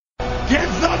Give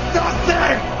them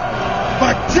nothing,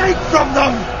 but take from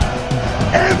them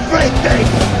everything.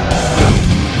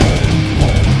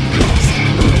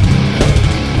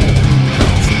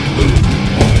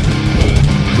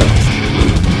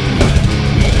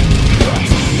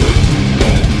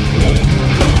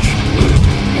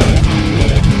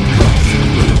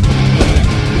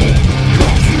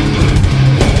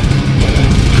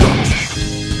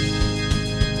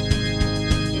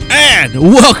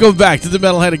 Welcome back to the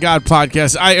Metalhead of God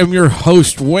podcast. I am your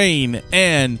host, Wayne,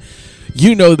 and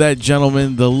you know that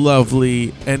gentleman, the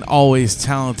lovely and always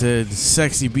talented,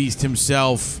 sexy beast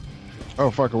himself.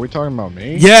 Oh, fuck, are we talking about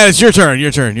me? Yeah, it's your turn.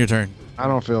 I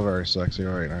don't feel very sexy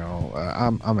right now.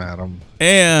 I'm Adam.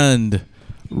 And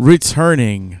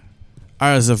returning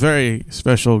as a very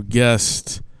special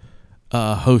guest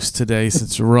host today,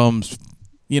 since Rum's,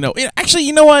 actually,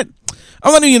 you know what?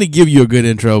 I'm not even going to give you a good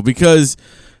intro because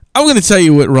I'm going to tell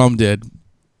you what Rum did,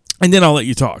 and then I'll let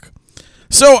you talk.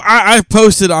 So I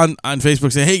posted on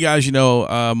Facebook saying, hey, guys,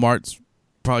 Mart's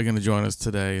probably going to join us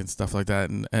today and stuff like that.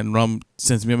 And Rum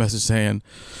sends me a message saying,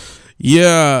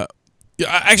 yeah.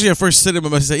 Actually, I first sent him a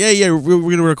message saying, yeah, we're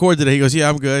going to record today. He goes, yeah,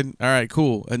 I'm good. All right,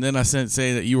 cool. And then I saying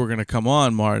that you were going to come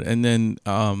on, Mart. And then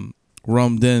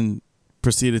Rum then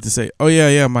proceeded to say, oh,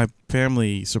 yeah, my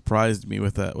family surprised me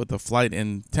with a flight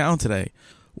in town today,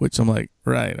 which I'm like,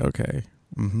 right, okay.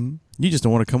 Mm-hmm. You just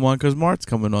don't want to come on because Mart's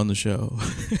coming on the show.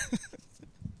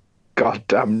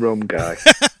 Goddamn Rum guy.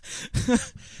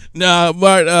 No,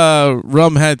 Mart,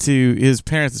 Rum had to. His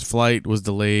parents' flight was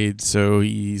delayed, so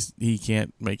he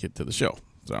can't make it to the show.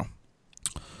 So,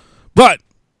 but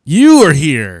you are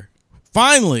here,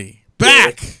 finally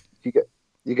back. Yeah,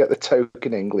 you get the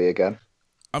token English again.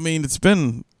 I mean, it's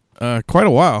been quite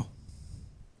a while.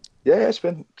 Yeah, it's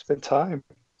been time.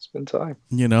 It's been time.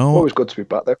 Always good to be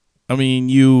back there. I mean,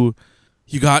 you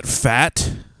got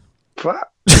fat. Fat?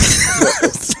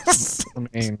 I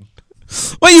mean,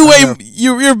 well,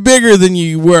 you're bigger than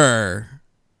you were.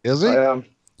 Is he? I am.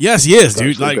 Yes, he is,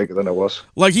 dude. Like bigger than I was.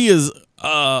 Like he is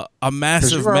a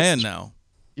massive man now.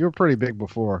 You were pretty big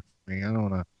before. I mean, I don't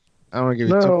want to give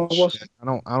you too much shit. I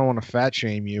don't want to fat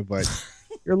shame you, but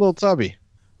you're a little tubby.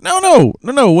 No.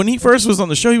 When he first was on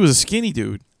the show, he was a skinny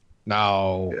dude.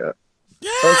 No. Yeah.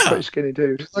 I was a pretty skinny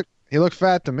dude. He looked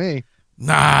fat to me.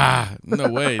 Nah, no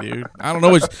way, dude. I don't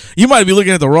know you might be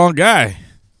looking at the wrong guy.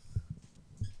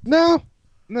 No,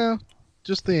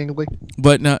 just the English.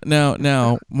 But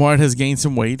now, Mart has gained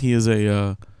some weight. He is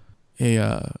a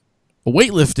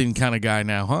weightlifting kind of guy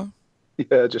now, huh?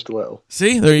 Yeah, just a little.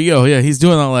 See, there you go. Yeah, he's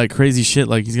doing all that crazy shit.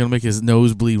 Like he's gonna make his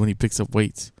nose bleed when he picks up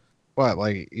weights. What?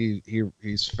 Like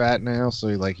he's fat now, so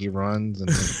he runs and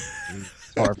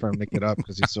it's hard for him to get up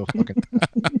because he's so fucking fat.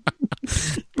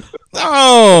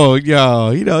 Oh,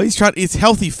 yo, he's trying. It's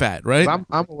healthy fat, right? I'm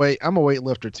a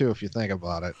weightlifter too, if you think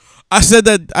about it. I said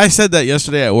that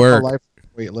yesterday at work. I'm a life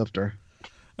weightlifter.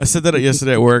 I said that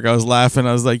yesterday at work. I was laughing.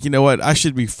 I was like, you know what? I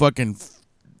should be fucking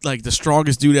like the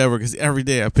strongest dude ever because every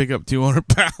day I pick up 200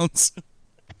 pounds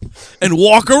and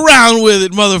walk around with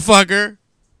it, motherfucker.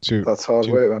 That's hard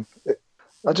work, man.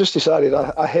 I just decided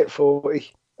I hit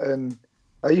 40, and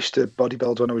I used to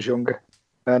bodybuild when I was younger.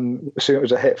 And as soon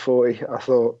as I hit 40, I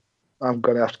thought, I'm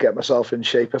going to have to get myself in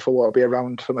shape if I want to be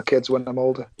around for my kids when I'm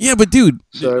older. Yeah, but dude,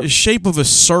 the shape of a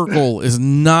circle is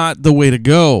not the way to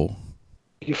go.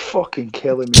 You're fucking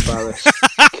killing me, Barris.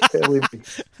 Killing me.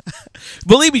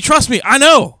 Believe me, trust me, I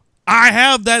know. I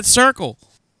have that circle.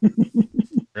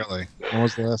 Really? When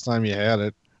was the last time you had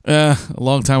it? A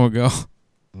long time ago.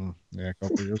 Yeah, a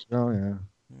couple of years ago, yeah.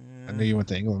 I knew you went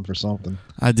to England for something.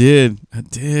 I did.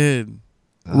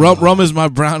 Rum is my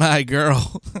brown-eyed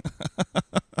girl.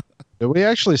 Did we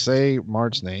actually say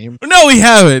Mart's name? No, we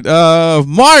haven't.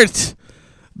 Mart,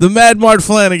 the Mad Mart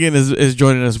Fatt-Again is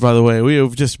joining us, by the way. We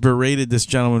have just berated this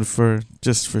gentleman for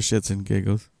shits and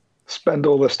giggles. Spend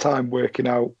all this time working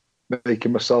out,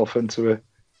 making myself into a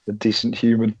decent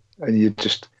human, and you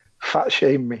just fat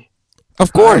shame me.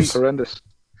 Of course. It's horrendous.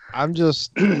 I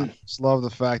just love the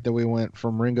fact that we went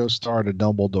from Ringo Starr to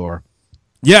Dumbledore.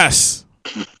 Yes,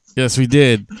 we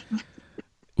did.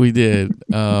 We did.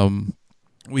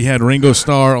 We had Ringo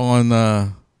Starr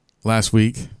on last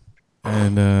week,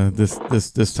 and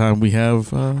this time we have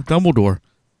Dumbledore.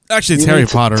 Actually, it's Harry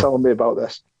Potter. Tell me about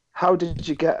this. How did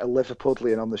you get a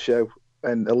Liverpudlian on the show?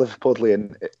 And a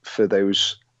Liverpudlian, for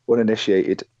those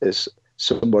uninitiated, is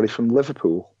somebody from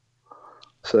Liverpool.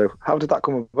 So how did that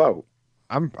come about?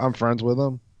 I'm friends with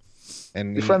him.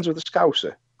 And you're friends with the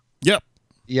Scouser? Yep.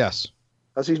 Yes.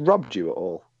 Has he robbed you at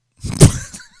all?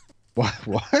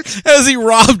 What? Has he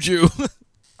robbed you?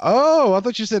 Oh, I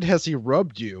thought you said, has he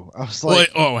rubbed you? I was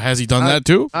like... Wait, has he done that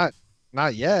too?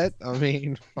 not yet. I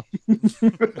mean,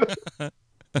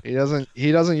 he doesn't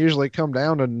usually come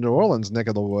down to New Orleans neck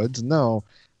of the woods. No.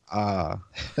 No.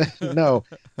 No,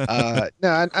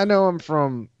 I know him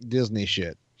from Disney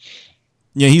shit.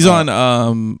 Yeah, he's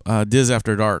on Diz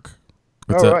After Dark.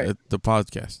 It's right. the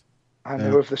podcast. I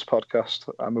know of this podcast.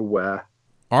 I'm aware.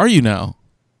 Are you now?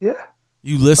 Yeah.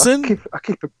 You listen? I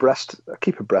keep abreast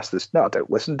of this. No, I don't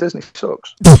listen. Disney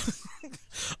sucks.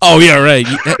 Oh yeah, right.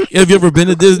 Have you ever been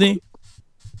to Disney?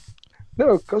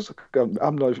 No, because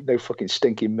I'm no fucking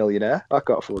stinking millionaire. I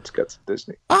can't afford to get to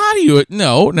Disney. How do you?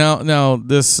 No. Now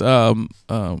this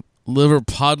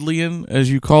Liverpudlian, as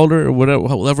you called her, or whatever,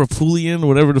 Liverpoolian,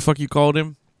 whatever the fuck you called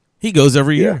him, he goes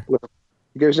every year.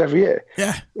 He goes every year.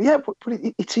 Yeah. Yeah, but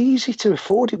it's easy to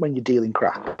afford it when you're dealing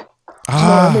crack. Do you know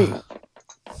what I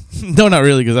mean? No, not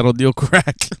really, because I don't deal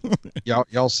crack.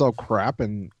 Y'all sell crap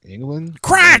in England?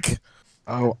 Crack!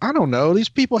 Oh, I don't know. These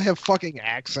people have fucking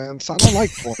accents. I don't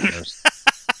like foreigners.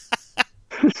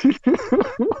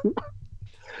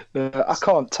 I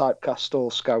can't typecast all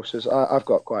Scousers. I've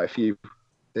got quite a few.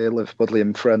 They're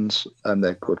Liverpudlian friends, and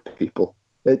they're good people.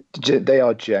 They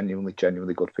are genuinely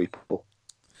good people.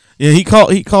 Yeah, he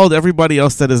called everybody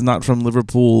else that is not from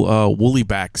Liverpool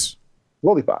woolly-backs.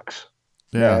 Woolly-backs?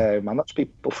 Yeah. Man, that's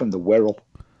people from the Wirral.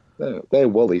 They're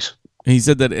woolies. He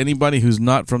said that anybody who's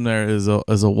not from there is a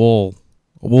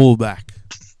woolback.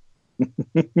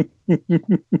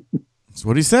 That's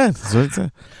what he said.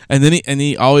 And then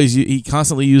he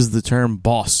constantly used the term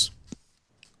boss.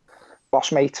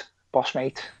 Boss mate.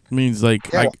 Means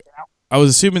like, yeah. I was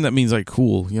assuming that means like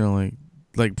cool,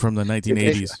 like from the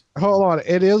 1980s. Hold on,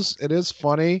 it is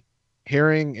funny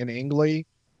hearing an English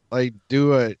like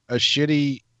do a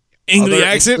shitty English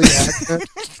accent.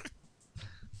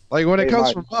 Like when it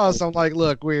comes from us, I'm like,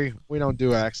 look, we don't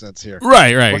do accents here.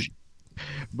 Right.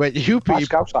 But you people, my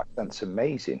Scouse accent's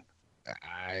amazing.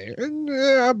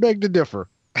 I beg to differ.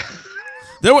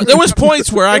 There was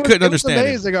points where I couldn't understand. It was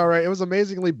amazing, all right. It was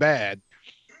amazingly bad.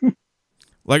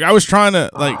 Like I was trying to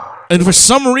and for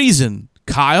some reason,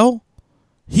 Kyle,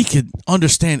 he could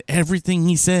understand everything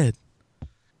he said.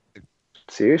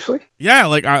 Seriously? Yeah,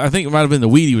 like I think it might have been the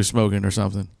weed he was smoking or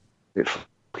something. It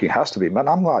has to be, man.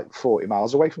 I'm like 40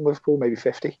 miles away from Liverpool, maybe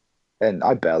 50, and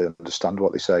I barely understand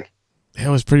what they say. It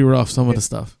was pretty rough, some of the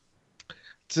stuff.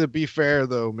 To be fair,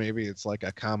 though, maybe it's like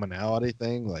a commonality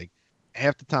thing. Like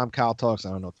half the time Kyle talks,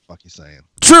 I don't know what the fuck he's saying.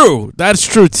 True. That's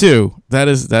true, too. That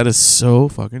is so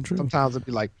fucking true. Sometimes it'd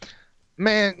be like,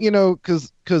 man,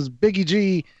 because Biggie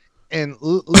G and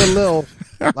Lil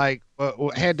like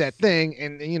had that thing,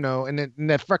 and then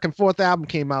that fucking fourth album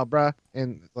came out, bruh,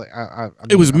 and like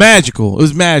it was magical. It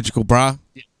was magical, bruh.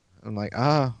 I'm like,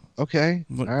 okay,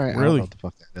 all right, really? I don't know what the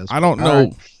fuck that is. I don't know.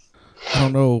 Right. I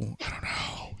don't know.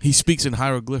 He speaks in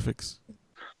hieroglyphics.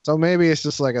 So maybe it's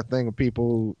just like a thing of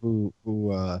people who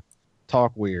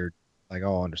talk weird, like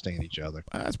all understand each other.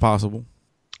 That's possible.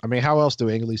 I mean, how else do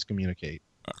English communicate?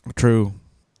 True.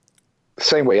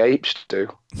 Same way apes do.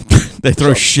 They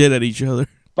throw shit at each other.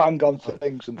 Bang on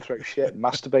things and throw shit and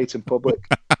masturbate in public.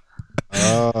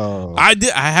 Oh. I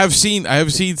have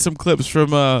seen some clips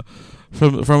from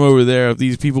over there of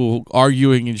these people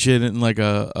arguing and shit in like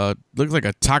looks like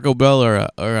a Taco Bell or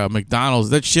a McDonald's.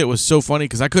 That shit was so funny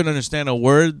because I couldn't understand a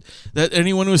word that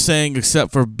anyone was saying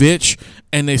except for bitch,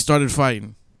 and they started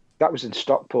fighting. That was in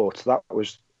Stockport. That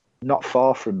was not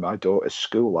far from my daughter's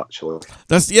school, actually.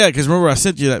 Because remember I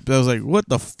sent you that. I was like, what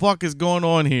the fuck is going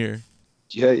on here?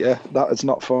 Yeah. That is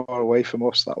not far away from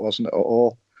us. That wasn't at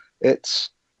all. It's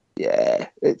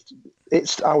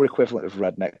our equivalent of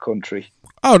redneck country.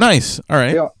 Oh, nice. All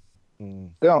right.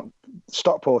 They aren't.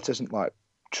 Stockport isn't like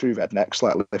true rednecks,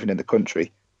 like living in the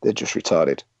country. They're just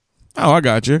retarded. Oh, I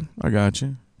got you.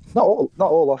 Not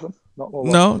all of them. Not all.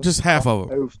 No, of them. Just half of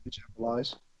them.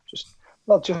 Overgeneralize. Just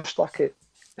like a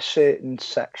certain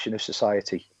section of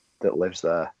society that lives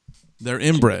there. They're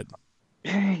inbred.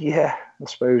 Yeah, I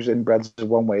suppose inbred's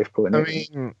one way of putting it. I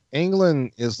mean,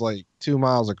 England is like 2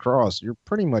 miles across. You're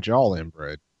pretty much all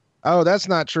inbred. Oh, that's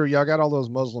not true. Y'all got all those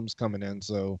Muslims coming in,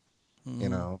 so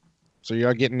so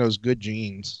y'all getting those good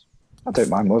genes. I don't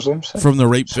mind Muslims from the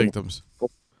rape victims.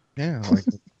 Yeah, like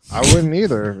I wouldn't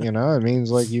either. It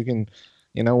means like you can,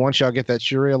 once y'all get that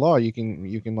Sharia law, you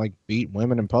can like beat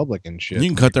women in public and shit. You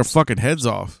can cut their fucking heads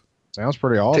off. Sounds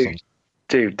pretty awesome,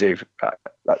 dude.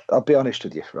 I'll be honest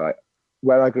with you, right?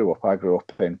 Where I grew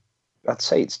up in, I'd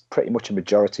say it's pretty much a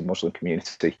majority Muslim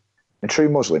community. And true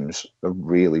Muslims are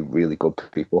really, really good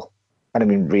people. And I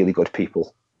mean really good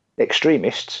people.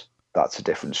 Extremists, that's a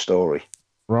different story.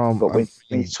 Wrong. But when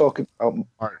you talk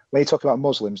about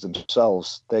Muslims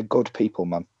themselves, they're good people,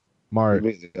 man. Mart. They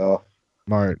really are.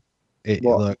 Mart,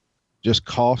 What? Look, just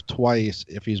cough twice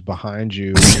if he's behind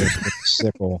you with a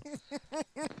sickle.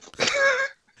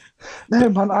 No,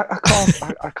 man, I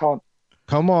can't. I can't.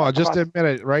 Come on, just admit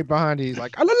it. Right behind you, he's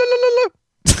like, "Ah, la, la, la, la,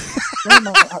 la."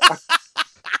 No, man,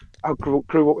 I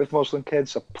grew up with Muslim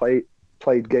kids. I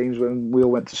played games when we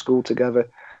all went to school together.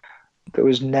 There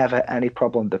was never any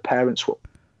problem. The parents were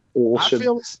awesome.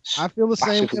 I feel the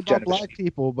same massively way about generous. black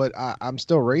people, but I'm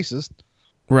still racist.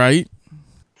 Right?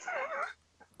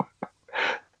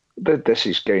 This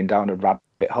is going down a rabbit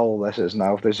hole. This is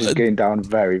going down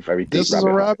very, very deep. This is a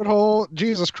rabbit hole.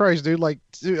 Jesus Christ, dude! Like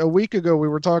a week ago, we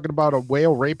were talking about a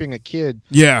whale raping a kid.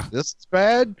 Yeah. This is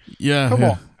bad. Yeah. Come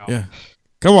on. Yeah.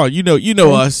 Come on. You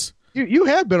know us. You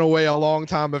have been away a long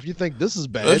time. If you think this is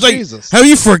bad, It's like, Jesus. have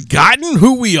you forgotten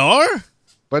who we are?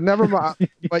 But never mind.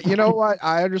 But you know what?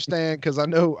 I understand because I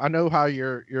know how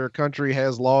your country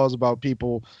has laws about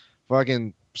people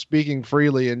fucking speaking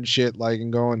freely and shit, like,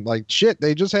 and going like shit.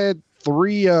 They just had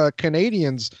 3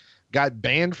 Canadians got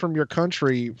banned from your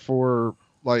country for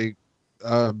like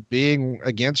being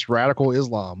against radical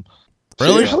Islam.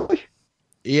 Really? Seriously?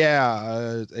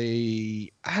 Yeah,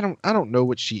 I don't know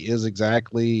what she is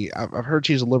exactly. I've heard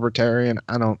she's a libertarian.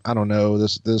 I don't know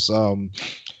this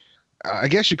I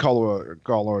guess you call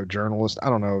her a journalist. I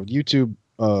don't know. YouTube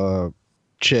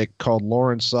chick called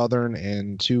Lauren Southern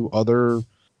and 2 other,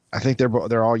 I think they're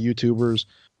all YouTubers.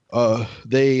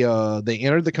 They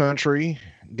entered the country,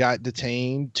 got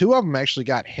detained. 2 of them actually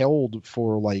got held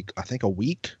for like I think a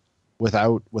week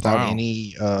without Wow.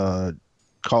 any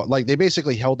like they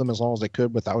basically held them as long as they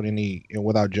could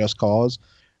without just cause,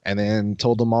 and then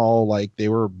told them all like they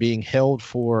were being held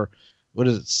for what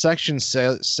is it, Section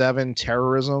 7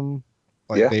 terrorism.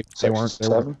 Like Yeah, they weren't.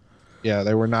 Seven.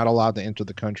 They were not allowed to enter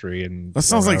the country. And That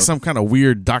sounds like some kind of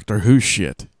weird Doctor Who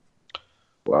shit.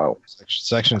 Wow.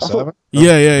 Section I thought- 7.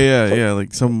 Yeah.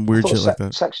 Like some weird I thought shit like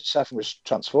that. Section 7 was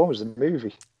Transformers, the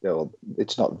movie. Well,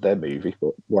 it's not their movie,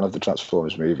 but one of the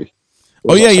Transformers movie.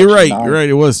 Oh yeah, you're right. Section 9? You're right.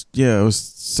 It was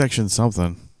Section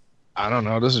something. I don't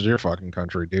know. This is your fucking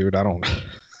country, dude. I don't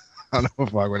know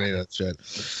if I would any of that shit.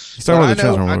 He's talking about the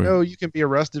Transformer I movie. know you can be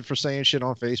arrested for saying shit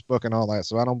on Facebook and all that,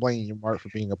 so I don't blame you, Mart, for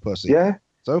being a pussy. Yeah.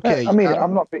 It's okay. I mean,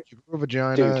 I'm not. You grew a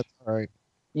vagina. Dude. It's all right.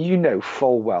 You know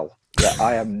full well that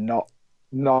I am not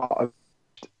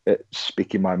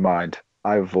speaking my mind.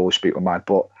 I've always speak my mind,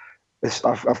 but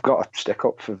I've got to stick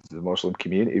up for the Muslim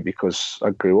community because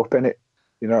I grew up in it.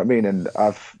 You know what I mean? And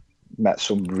I've met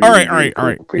some really, All right. really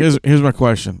cool people. Here's my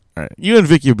question. All right. You and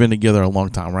Vicky have been together a long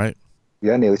time, right?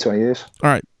 Yeah, nearly 20 years. All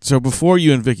right. So before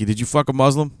you and Vicky, did you fuck a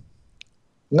Muslim?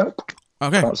 Nope.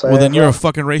 Okay. Can't say Well, then I you're a have.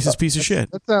 fucking racist piece of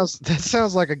shit. That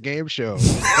sounds like a game show.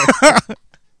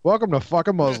 Welcome to Fuck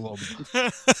a Muslim.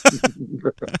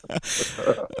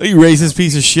 You racist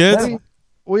piece of shit. Hey,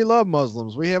 we love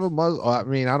Muslims. We have a Muslim. I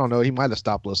mean, I don't know. He might have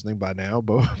stopped listening by now,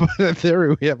 but in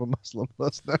theory, we have a Muslim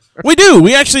listener. We do.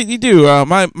 You do.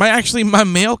 My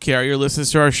mail carrier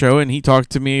listens to our show, and he talked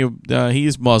to me. He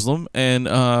is Muslim,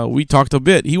 and we talked a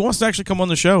bit. He wants to actually come on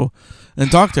the show and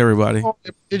talk to everybody.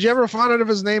 Did you ever find out if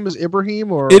his name is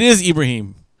Ibrahim or? It is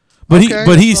Ibrahim, but Okay,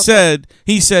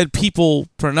 he said people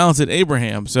pronounce it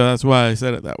Abraham, so that's why I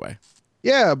said it that way.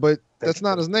 Yeah, but that's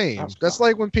not his name. That's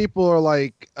like when people are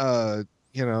like,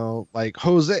 like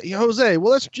Jose.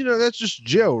 Well, that's just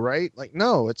Joe, right? Like,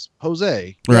 no, it's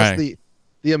Jose. Right. Yes,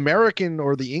 the American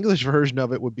or the English version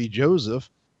of it would be Joseph,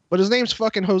 but his name's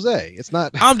fucking Jose. It's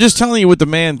not. I'm just telling you what the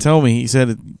man told me. He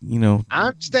said, I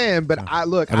understand, but I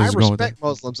just going with respect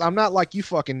Muslims. I'm not like you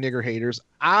fucking nigger haters.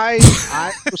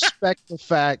 I respect the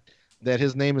fact that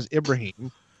his name is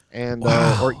Ibrahim, and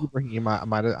or Ibrahim. I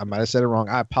might have said it wrong.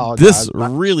 I apologize. this but I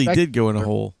really respect did go in a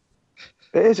hole.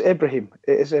 It is Ibrahim.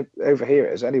 It is over here.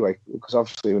 It is anyway, because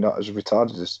obviously we're not as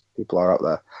retarded as people are out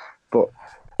there. But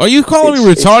Are you calling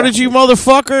me It's retarded, you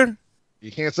motherfucker? You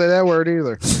can't say that word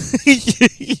either.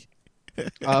 yeah,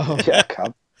 I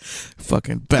can.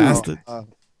 Fucking bastard.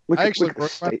 Look I at- actually look at the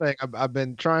broke my state. thing. I've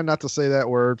been trying not to say that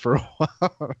word for a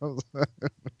while. What,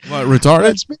 And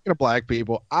retarded? speaking of black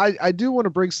people, I do want to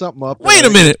bring something up. Wait a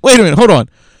minute. Hold on.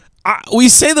 We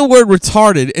say the word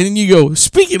retarded, and then you go,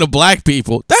 speaking of black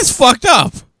people, that's fucked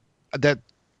up.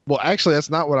 Well, actually, that's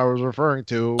not what I was referring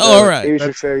to. Oh, all He right. was That's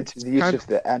referring to the use kind of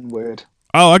the N word.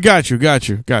 Oh, I got you.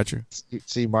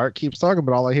 See, Mark keeps talking,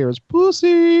 but all I hear is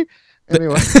pussy.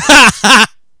 Anyway,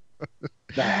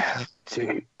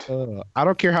 Dude. I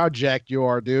don't care how jacked you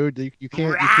are, dude. You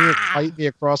can't fight me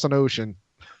across an ocean.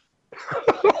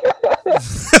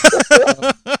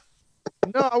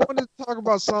 No, I wanted to talk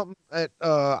about something that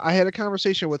I had a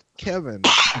conversation with Kevin,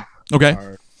 Okay.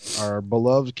 our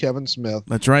beloved Kevin Smith,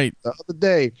 That's right. the other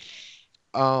day.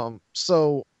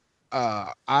 So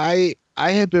I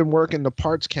had been working the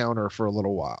parts counter for a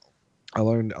little while. I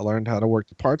learned how to work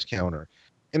the parts counter,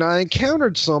 and I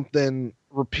encountered something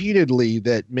repeatedly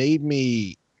that made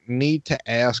me need to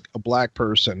ask a black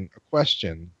person a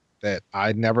question that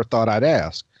I never thought I'd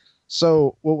ask.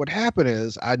 So what would happen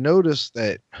is I noticed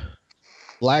that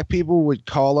black people would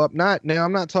call up. Not now.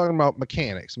 I'm not talking about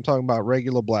mechanics. I'm talking about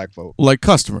regular black folk. Like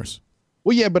customers.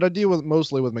 Well, yeah, but I deal with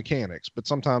mostly with mechanics. But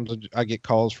sometimes I get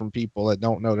calls from people that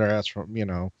don't know their ass from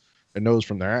their nose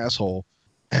from their asshole,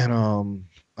 and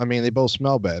I mean they both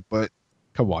smell bad. But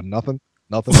come on, nothing.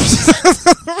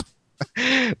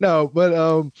 No,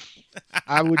 but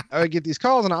I would get these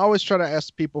calls, and I always try to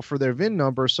ask people for their VIN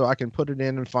number so I can put it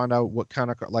in and find out what kind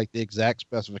of like the exact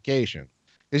specification,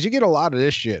 because you get a lot of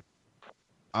this shit.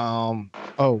 Oh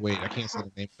wait, I can't say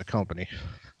the name of the company.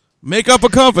 Make up a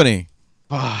company.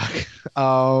 Fuck.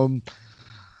 I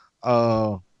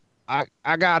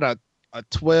got a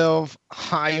 12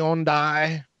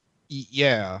 Hyundai.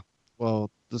 Yeah. Well,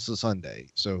 this is Hyundai,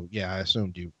 so yeah, I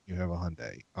assumed you have a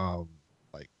Hyundai.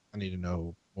 Like I need to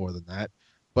know more than that,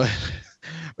 but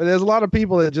there's a lot of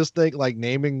people that just think like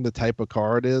naming the type of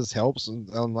car it is helps,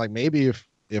 and like maybe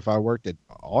if I worked at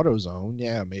AutoZone,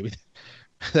 yeah, maybe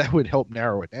that would help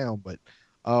narrow it down. But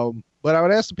I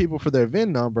would ask the people for their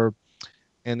VIN number.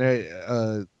 And they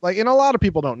like, and a lot of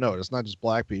people don't know. It's not just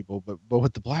black people, but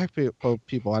with the black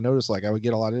people, I noticed like I would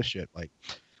get a lot of this shit. Like,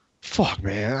 fuck,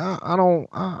 man,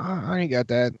 I ain't got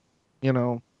that,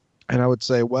 And I would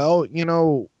say, well,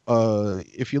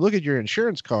 if you look at your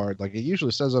insurance card, like it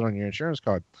usually says it on your insurance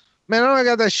card. Man, I don't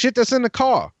got that shit that's in the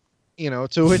car.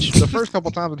 To which the first couple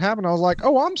times it happened, I was like,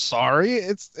 oh, I'm sorry.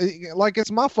 It's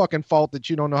my fucking fault that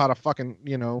you don't know how to fucking,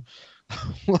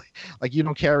 like you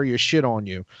don't carry your shit on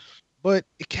you. But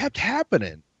it kept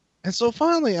happening. And so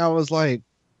finally I was like,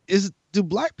 do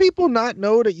black people not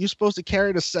know that you're supposed to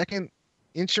carry the second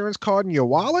insurance card in your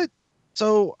wallet?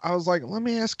 So I was like, let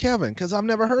me ask Kevin, because I've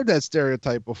never heard that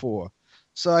stereotype before.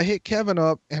 So I hit Kevin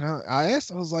up and I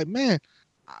asked, I was like, man,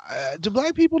 do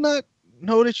black people not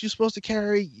know that you're supposed to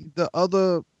carry the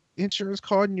other insurance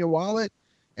card in your wallet?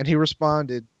 And he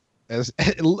responded as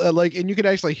like, and you could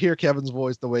actually hear Kevin's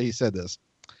voice the way he said this.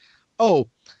 Oh,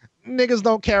 niggas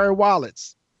don't carry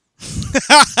wallets.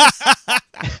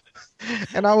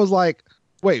 And I was like,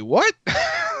 wait, what?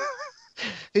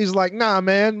 He's like, nah,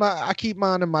 man, I keep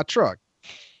mine in my truck.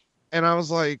 And I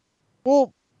was like,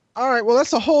 well, all right, well,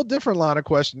 that's a whole different line of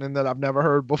questioning that I've never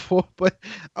heard before. But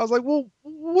I was like, well,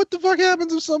 what the fuck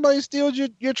happens if somebody steals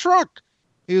your truck?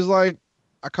 He was like,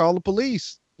 I call the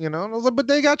police. And I was like, but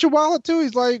they got your wallet too.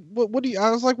 He's like, what do you?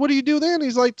 I was like, what do you do then?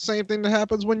 He's like, the same thing that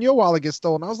happens when your wallet gets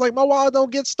stolen. I was like, my wallet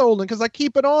don't get stolen because I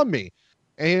keep it on me.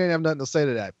 And he didn't have nothing to say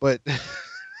to that. But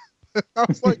I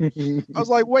was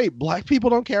like, wait, black people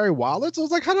don't carry wallets? I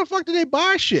was like, how the fuck do they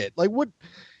buy shit? Like what?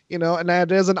 And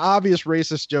there's an obvious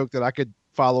racist joke that I could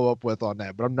follow up with on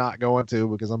that, but I'm not going to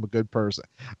because I'm a good person.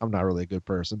 I'm not really a good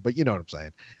person, but you know what I'm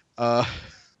saying.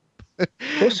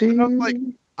 I'm like,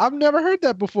 I've never heard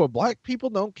that before. Black people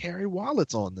don't carry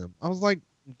wallets on them. I was like,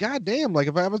 God damn, like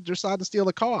if I ever decide to steal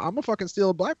a car, I'm gonna fucking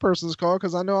steal a black person's car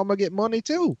because I know I'm gonna get money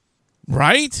too.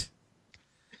 Right?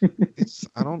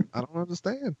 I don't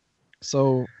understand.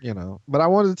 So, but I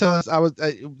wanted to tell us,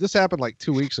 this happened like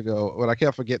 2 weeks ago, but I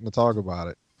kept forgetting to talk about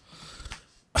it.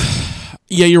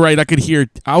 Yeah, you're right.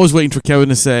 I was waiting for Kevin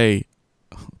to say,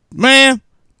 man,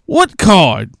 what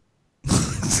card?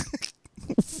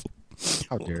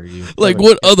 How dare you? Like,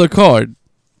 what other card?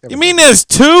 You mean there's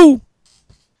two?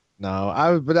 No,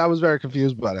 I was very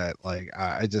confused by that. Like,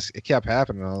 it kept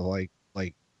happening. I was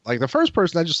like the first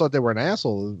person, I just thought they were an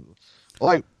asshole.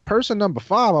 Like, person number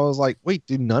 5, I was like, wait,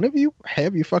 do none of you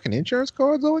have your fucking insurance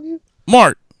cards on you?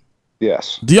 Mart.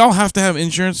 Yes. Do y'all have to have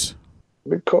insurance?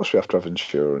 Of course we have to have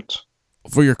insurance.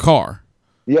 For your car?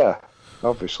 Yeah,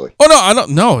 obviously. Oh, no, I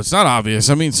don't. No, it's not obvious.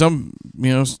 I mean, some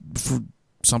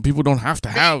people don't have to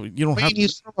have. You don't have.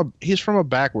 He's from a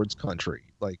backwards country.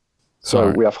 Like,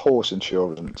 so we have horse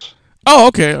insurance. Oh,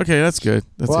 okay, that's good.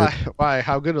 That's why? Good. Why?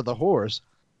 How good are the whores?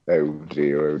 Oh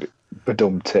dear,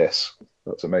 badum tis.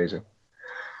 That's amazing.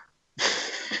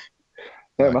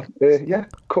 Yeah, man. Yeah,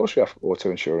 of course we have auto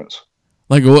insurance.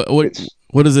 Like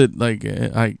what is it like?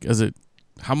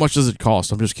 How much does it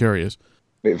cost? I'm just curious.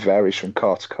 It varies from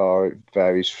car to car. It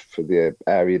varies for the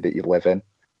area that you live in,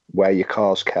 where your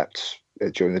car's kept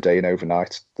during the day and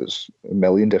overnight. There's a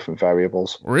million different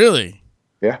variables. Really?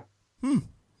 Yeah.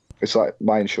 It's like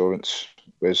my insurance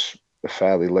was a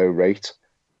fairly low rate,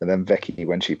 and then Vicky,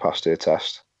 when she passed her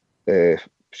test,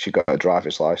 she got a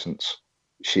driver's license.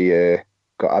 She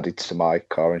got added to my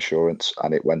car insurance,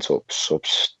 and it went up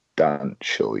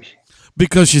substantially.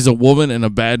 Because she's a woman and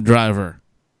a bad driver.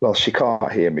 Well, she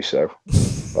can't hear me, so.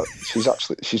 But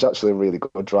she's actually a really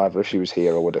good driver. If she was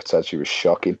here, I would have said she was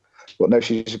shocking. But no,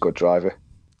 she's a good driver.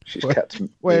 She's kept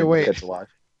kids alive.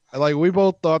 Like, we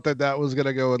both thought that was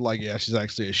gonna go with, like, yeah, she's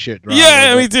actually a shit driver.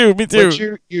 Yeah, me too. But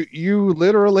you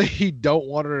literally don't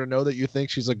want her to know that you think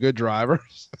she's a good driver.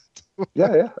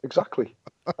 Yeah, exactly.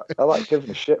 I like giving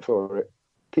a shit for it.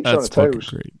 Keeps her on her toes.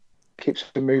 Great. Keeps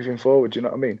her moving forward. Do you know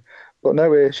what I mean? But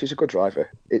no, she's a good driver.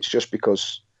 It's just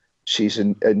because she's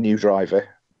a new driver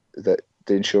that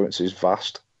the insurance is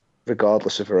vast,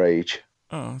 regardless of her age.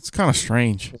 Oh, it's kind of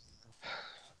strange.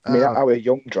 I mean, our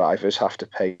young drivers have to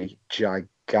pay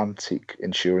gigantic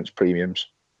insurance premiums,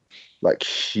 like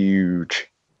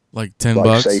huge. Like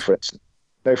 $10.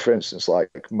 Say for instance,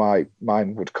 like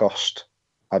mine would cost,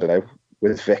 I don't know,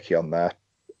 with Vicky on there,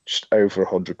 just over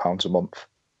 £100 a month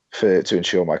to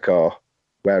insure my car,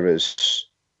 whereas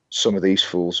some of these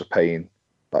fools are paying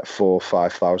like £4,000 or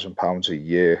 £5,000 a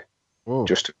year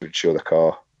just to insure the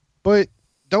car. But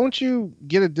don't you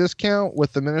get a discount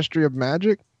with the Ministry of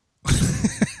Magic?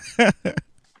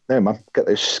 No, man, get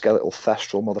those skeletal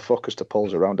thestral motherfuckers to pull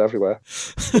us around everywhere.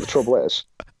 But the trouble is,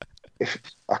 if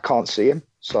I can't see him,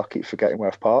 so I keep forgetting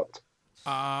where I've parked.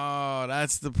 Oh,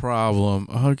 that's the problem.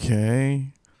 Okay.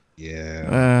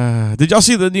 Yeah. Did y'all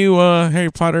see the new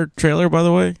Harry Potter trailer, by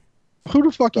the way? Who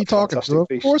the fuck are you talking to?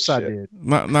 Of course I did.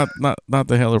 Not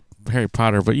the Harry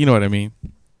Potter, but you know what I mean.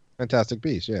 Fantastic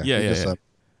Beasts, yeah. Yeah.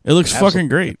 It looks fucking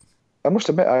great. I must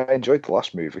admit, I enjoyed the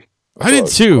last movie. I did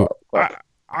too.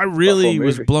 I really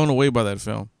was blown away by that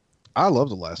film. I love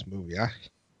the last movie.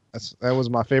 That was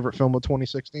my favorite film of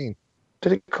 2016.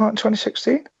 Did it come out in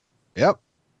 2016? Yep.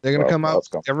 They're going to come out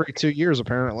every 2 years,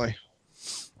 apparently.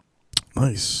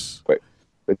 Nice. Wait,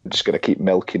 they're just going to keep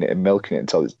milking it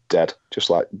until it's dead, just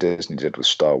like Disney did with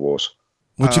Star Wars.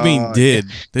 What you mean did?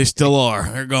 They still are.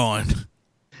 They're gone.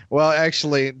 Well,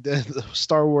 actually, the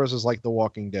Star Wars is like The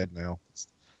Walking Dead now.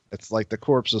 It's like the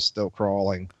corpse is still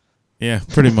crawling. Yeah,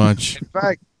 pretty much.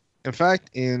 In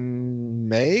fact, in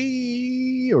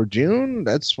May or June,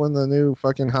 that's when the new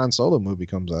fucking Han Solo movie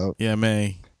comes out. Yeah,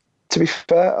 May. To be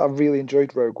fair, I really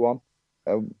enjoyed Rogue One.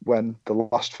 When the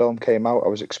last film came out, I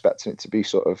was expecting it to be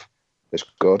sort of as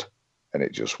good, and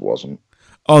it just wasn't.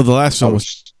 Oh, the last film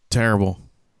was terrible.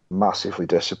 Massively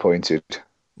disappointed.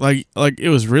 Like it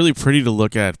was really pretty to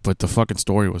look at, but the fucking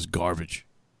story was garbage.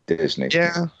 Disney.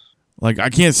 Yeah. Like,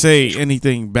 I can't say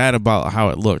anything bad about how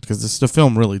it looked, because the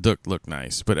film really looked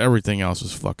nice, but everything else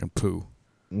was fucking poo.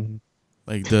 Mm-hmm.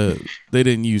 Like, they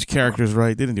didn't use characters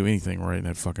right. They didn't do anything right in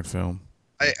that fucking film.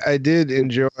 I did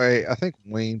enjoy, I think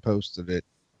Wayne posted it,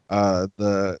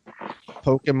 the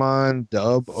Pokemon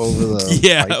dub over the...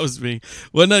 Yeah, that was me.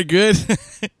 Wasn't that good?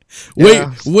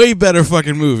 Way better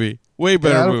fucking movie. Way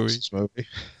better movie.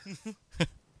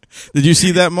 Did you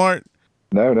see that, Mart?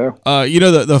 No. You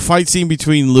know the fight scene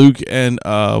between Luke and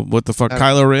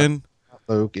Kylo Ren?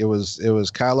 Luke, it was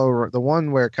Kylo, the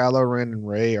one where Kylo Ren and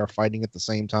Rey are fighting at the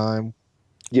same time.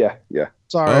 Yeah.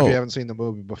 Sorry if you haven't seen the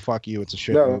movie, but fuck you, it's a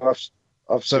shit movie.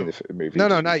 I've seen the movie.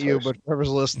 No, not you, but whoever's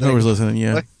listening. Whoever's listening,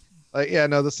 yeah.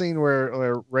 The scene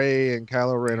where Rey and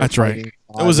Kylo Ren are That's fighting.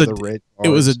 Right. It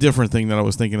was a different thing that I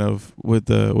was thinking of with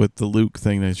the Luke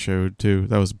thing they showed too.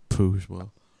 That was poo as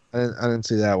well. I didn't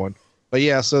see that one. But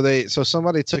yeah, so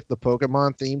somebody took the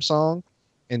Pokemon theme song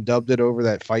and dubbed it over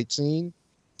that fight scene.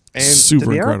 And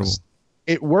super incredible. Honest,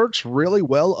 it works really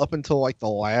well up until like the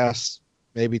last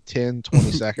maybe 10,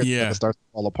 20 seconds when it starts to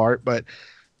fall apart. But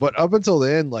up until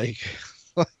then, like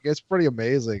it's pretty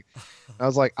amazing. I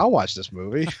was like, I'll watch this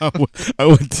movie. I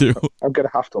would too. I'm gonna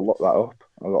have to look that up.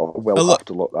 I will have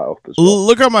to look that up as well.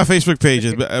 Look on my Facebook page.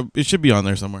 It should be on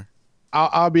there somewhere.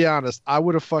 I'll be honest. I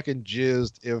would have fucking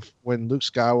jizzed if when Luke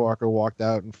Skywalker walked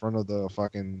out in front of the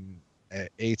fucking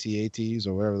AT-ATs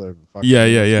or whatever they're fucking.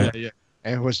 Yeah.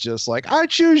 And was just like, I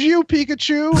choose you,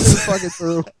 Pikachu. And fucking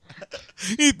threw.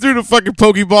 He threw the fucking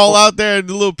Pokeball out there, and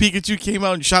the little Pikachu came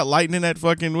out and shot lightning at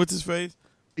fucking what's his face.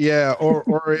 Yeah,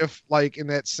 or if like in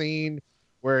that scene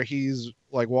where he's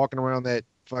like walking around that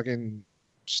fucking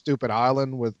stupid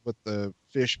island with the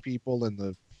fish people and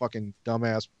the fucking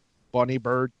dumbass bunny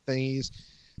bird thingies,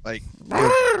 like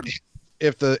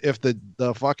if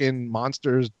the fucking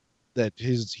monsters that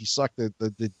he sucked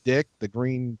the dick, the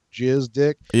green jizz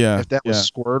dick, if that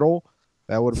was Squirtle,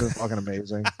 that would have been fucking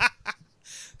amazing.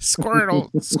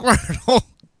 Squirtle.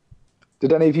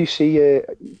 Did any of you see?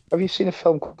 Have you seen a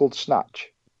film called Snatch?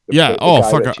 Yeah.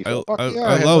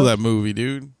 I love that movie,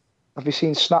 dude. Have you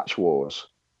seen Snatch Wars,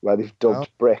 where they've dubbed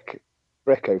Brick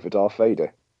over Darth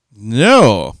Vader?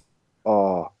 No.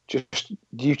 Oh, just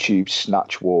YouTube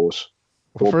Snatch Wars.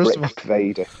 Well, Or first Brick of all,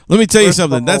 Vader. Let me tell you First of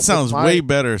something. all, That sounds with my- way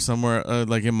better somewhere,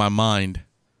 like in my mind.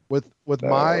 with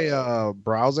my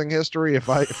browsing history, if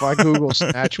I Google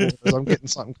Snatch Wars, I'm getting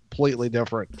something completely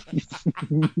different.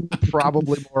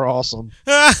 Probably more awesome.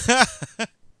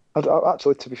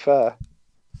 Actually, to be fair,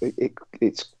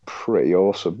 it's pretty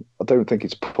awesome. I don't think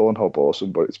it's Pornhub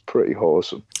awesome, but it's pretty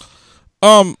awesome.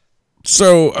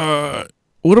 So,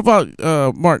 what about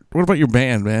Mart? What about your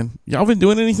band, man? Y'all been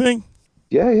doing anything?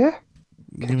 Yeah.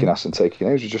 Kicking ass and taking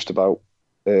names. We're just about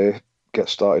get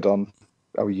started on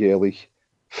our yearly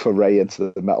foray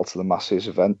into the Metal to the Masses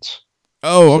events.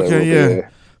 Oh, So okay, we'll be, yeah.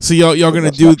 So y'all gonna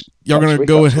that's do next y'all gonna week,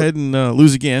 go actually. ahead and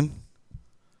lose again.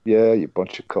 Yeah, you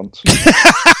bunch of cunts.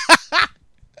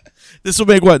 This will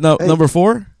make what number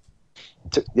 4?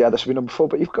 Yeah, this will be number 4.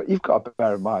 But you've got to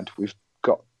bear in mind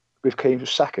we've came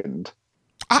second.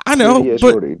 I know, 3 years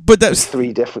but already. but that's With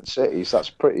 3 different cities. That's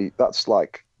pretty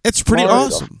pretty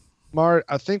awesome. Mart,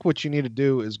 I think what you need to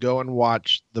do is go and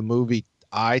watch the movie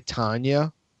I,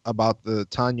 Tanya, about the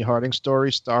Tanya Harding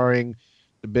story, starring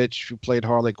the bitch who played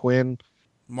Harley Quinn.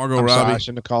 Margot I'm sorry, I Robbie.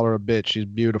 shouldn't call her a bitch. She's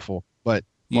beautiful. But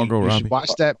Margot you Robbie. should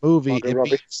watch that movie. Margot and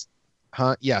Robbie?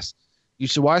 Yes. You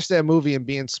should watch that movie and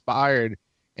be inspired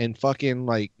and fucking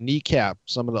like kneecap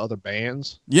some of the other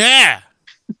bands. Yeah.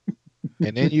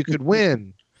 And then you could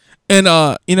win. And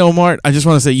Mart, I just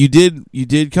want to say you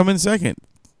did come in second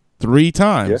 3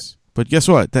 times. Yeah. But guess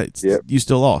what? Yep. You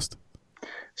still lost.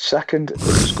 second is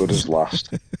as good as last.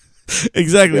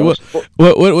 Exactly. Yeah,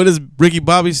 What does Ricky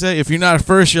Bobby say? If you're not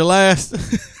first, you're last.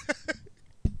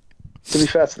 To be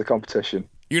fair to the competition,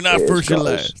 You're not it has first, you're got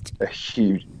us last.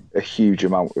 a huge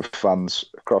amount of fans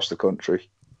across the country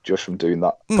just from doing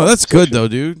that. No, that's good competition. though,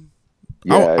 dude.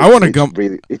 Yeah, I want to it's come.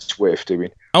 Really, it's worth doing.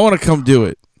 I want to come do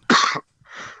it.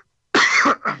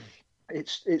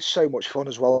 It's so much fun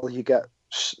as well. You get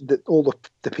all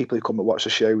the people who come and watch the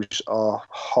shows are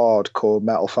hardcore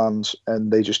metal fans,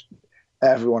 and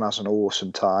everyone has an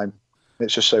awesome time.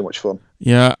 It's just so much fun.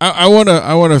 Yeah, I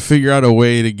wanna figure out a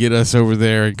way to get us over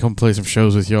there and come play some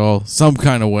shows with y'all, some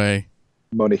kind of way.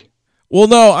 Money. Well,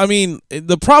 no, I mean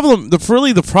the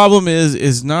problem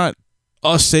is not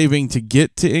us saving to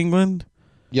get to England.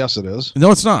 Yes, it is.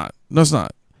 No, it's not. No, it's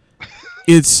not.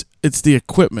 It's the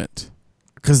equipment,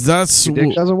 because that's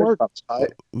It doesn't work.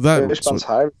 Most bands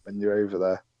hire when you're over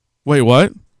there. Wait,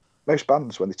 what? Most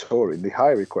bands, when they're touring, they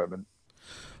hire equipment.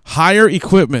 Hire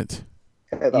equipment.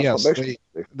 Yeah, that's Yes, what most people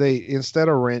do. they instead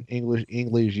of rent,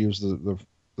 English use the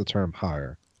term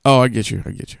hire. Oh, I get you.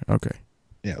 Okay.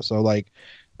 Yeah, so like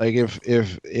if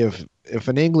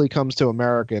an English comes to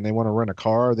America and they want to rent a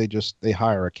car, they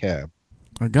hire a cab.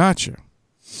 I got you.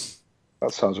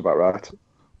 That sounds about right.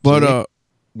 But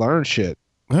Learn shit.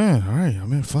 man, all right. I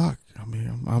mean, fuck. I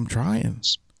mean, I'm trying.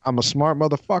 I'm a smart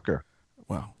motherfucker.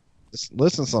 Well,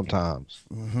 Listen sometimes.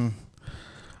 mm-hmm.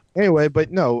 Anyway, but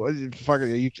no, fuck.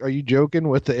 Are you joking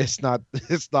with the? It's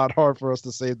not hard for us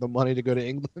to save the money to go to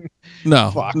England.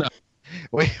 No, Fuck. no,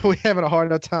 We having a hard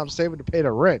enough time saving to pay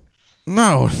the rent.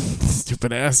 no,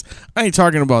 stupid ass. I ain't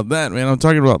talking about that, man. I'm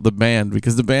talking about the band,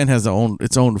 because the band has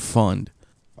its own fund.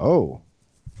 Oh,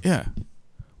 Yeah,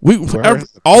 Where-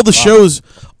 all the shows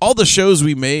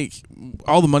we make,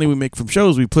 all the money we make from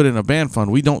shows, we put in a band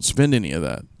fund. We don't spend any of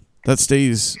that. That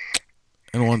stays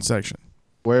in one section.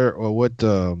 where or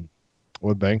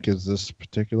what bank is this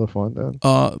particular fund in?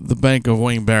 The Bank of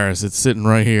Wayne Barris. It's sitting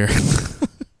right here.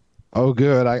 Oh,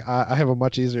 good. I have a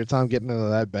much easier time getting into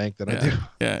that bank than I do.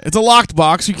 Yeah, it's a locked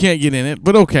box. You can't get in it,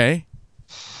 but okay.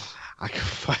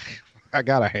 I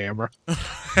got a hammer.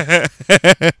 I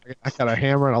got a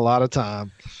hammer and a lot of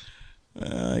time.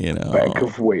 Bank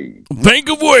of Wayne. Bank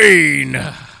of Wayne.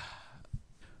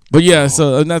 But yeah,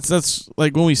 so and that's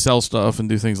like when we sell stuff and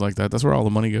do things like that. That's where all the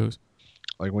money goes.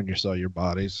 Like when you sell your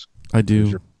bodies. I do.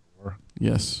 Here's your-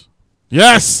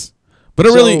 Yes. But I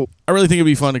So- really think it'd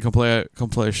be fun to come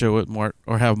play a show with Mart,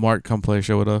 or have Mart come play a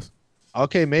show with us.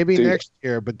 Okay, maybe Dude. next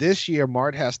year, but this year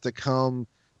Mart has to come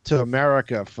to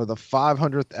America for the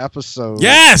 500th episode.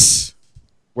 Yes.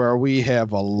 Where we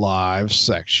have a live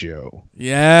sex show.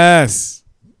 Yes.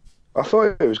 I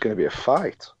thought it was going to be a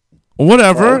fight.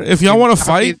 Whatever. Well, if y'all want to I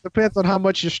mean, fight, it depends on how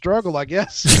much you struggle, I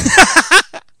guess.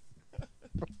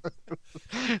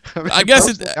 I guess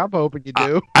it- personally, I'm hoping you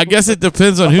do. I guess it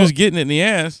depends on who's getting it in the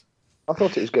ass. I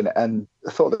thought it was going to end.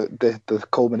 I thought that the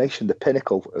culmination, the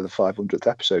pinnacle of the 500th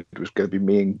episode was going to be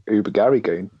me and Uber Gary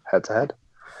going head to head.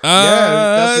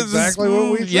 That's exactly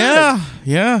what we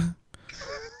said.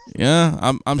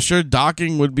 Yeah. I'm sure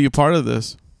docking would be a part of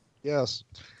this. Yes.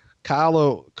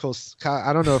 Kyle,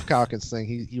 I don't know if Kyle can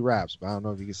sing. He raps, but I don't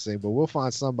know if he can sing. But we'll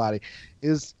find somebody.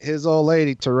 His old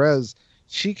lady, Therese,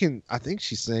 she can. I think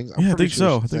she sings. Yeah, I pretty think sure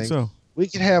so. she I think sings. so. We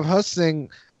could have her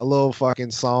sing a little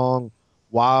fucking song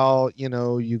while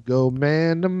you go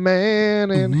man to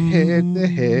man and head to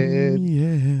head.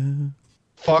 Yeah.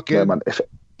 Fucking. No, man.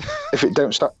 If it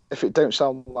don't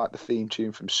sound like the theme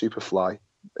tune from Superfly,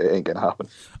 it ain't gonna happen.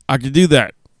 I can do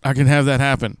that. I can have that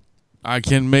happen. I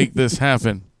can make this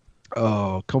happen.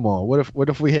 Oh, come on. What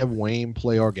if we have Wayne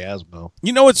play Orgasmo?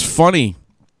 You know what's funny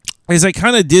is I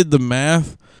kind of did the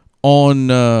math on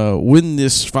when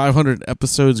this 500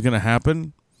 episode is going to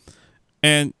happen.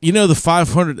 And, the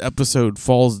 500 episode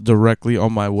falls directly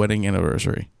on my wedding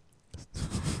anniversary.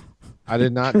 I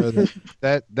did not know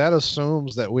that. That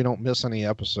assumes that we don't miss any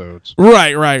episodes.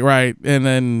 Right. And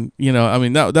then,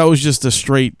 that was just a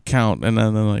straight count. And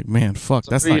then I'm like, man, fuck,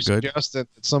 that's not good. Suggested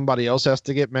that somebody else has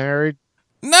to get married?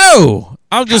 No,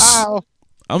 I'm just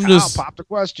pop the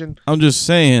question. I'm just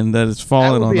saying that it's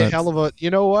falling on that. That would be a hell of a.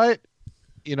 You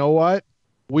know what?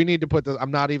 We need to put this. I'm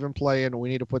not even playing. We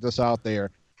need to put this out there.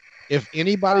 If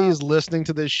anybody is listening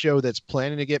to this show that's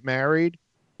planning to get married,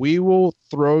 we will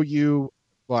throw you.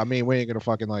 Well, I mean, we ain't gonna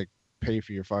fucking pay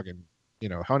for your fucking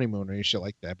honeymoon or any shit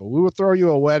like that. But we will throw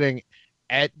you a wedding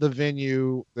at the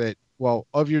venue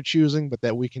of your choosing, but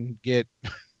that we can get.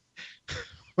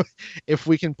 If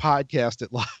we can podcast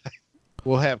it live,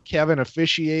 we'll have Kevin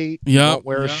officiate. He won't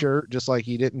wear a shirt just like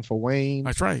he didn't for Wayne.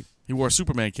 That's right. He wore a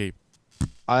Superman cape.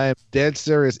 I am dead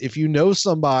serious. If you know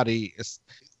somebody,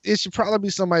 it should probably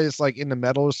be somebody that's in the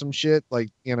metal or some shit.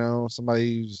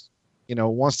 Somebody who's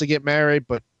wants to get married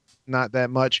but not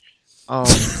that much.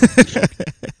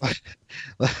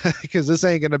 Because this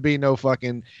ain't gonna be no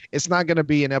fucking. It's not gonna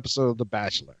be an episode of The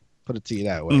Bachelor. Put it to you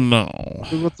that way. No.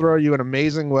 We will throw you an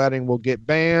amazing wedding. We'll get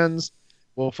bands.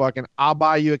 I'll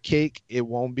buy you a cake. It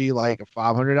won't be like a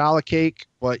 $500 cake,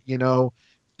 but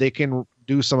they can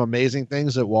do some amazing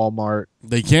things at Walmart.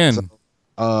 They can. So,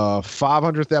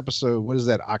 500th episode. What is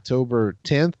that? October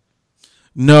 10th?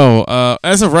 No.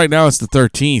 As of right now, it's the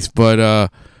 13th, but That's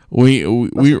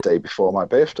the day before my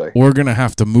birthday. We're gonna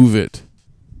have to move it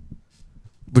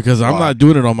because I'm not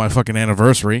doing it on my fucking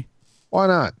anniversary. Why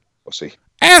not? We'll see.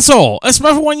 Asshole! That's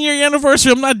my 1 year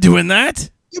anniversary. I'm not doing that.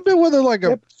 You've been with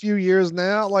her a few years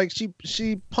now.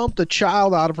 She pumped a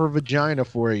child out of her vagina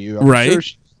for you. I'm right. Sure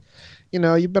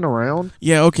you've been around.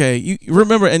 Yeah. Okay. You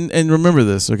remember and remember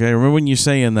this. Okay. Remember when you're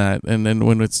saying that, and then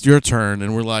when it's your turn,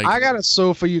 and we're like, I got a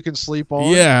sofa you can sleep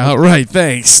on. Yeah. Right.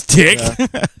 Thanks, Dick.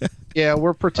 Yeah,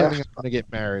 we're pretending I'm going to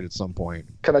get married at some point.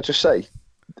 Can I just say,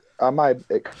 I might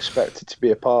expect it to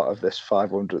be a part of this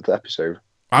 500th episode.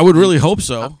 I would really hope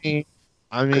so.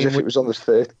 I mean, if it's on the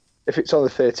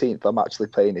 13th, I'm actually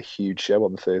playing a huge show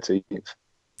on the 13th.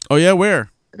 Oh yeah, where?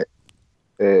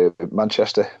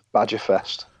 Manchester Badger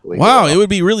Fest. Wow, it would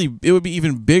be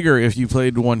even bigger if you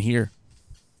played one here.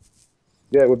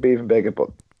 Yeah, it would be even bigger, but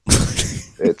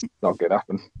it's not going to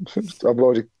happen. I've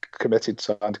already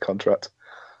signed a contract.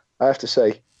 I have to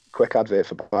say, quick advert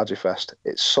for Badger Fest.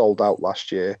 It sold out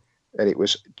last year, and it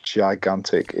was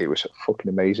gigantic. It was fucking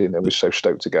amazing. I was so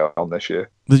stoked to go on this year.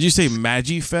 Did you say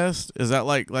Magi Fest? Is that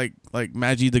like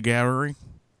Magi the Gallery?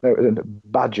 No, as in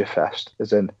Badger Fest,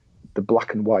 as in the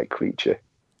black and white creature.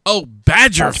 Oh,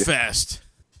 Badger Fest.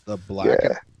 The black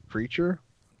creature?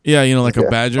 Yeah, like a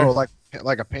badger. Oh, like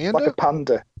a panda? Like a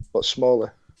panda, but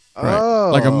smaller. Right.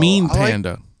 Oh, like a mean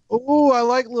panda. I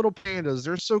like little pandas.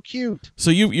 They're so cute. So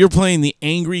you're playing the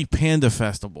Angry Panda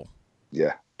Festival.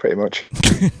 Yeah, pretty much.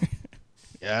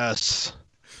 Yes.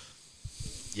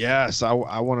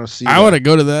 I want to see. I want to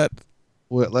go to that.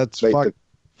 Well, let's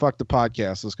fuck the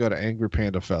podcast. Let's go to Angry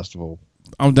Panda Festival.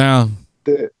 I'm down.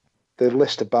 The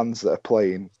list of bands that are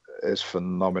playing is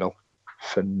phenomenal.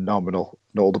 And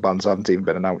all the bands haven't even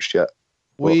been announced yet.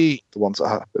 The ones that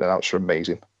have been announced are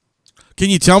amazing. Can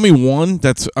you tell me one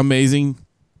that's amazing?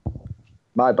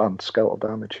 My band, Skeletal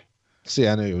Damage. See,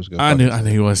 I knew he was going. I knew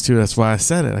he was too. That's why I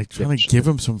said it. I'm trying to give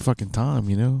him some fucking time,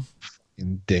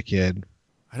 Fucking dickhead.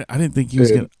 I didn't think he was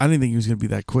gonna. I didn't think he was gonna be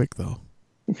that quick though.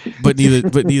 But neither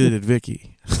did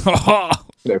Vicky. No,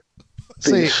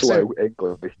 slow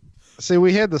England. See,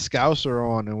 we had the Scouser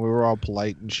on, and we were all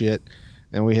polite and shit,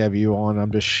 and we have you on.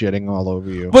 I'm just shitting all over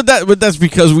you. But that's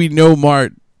because we know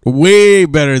Mart way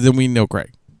better than we know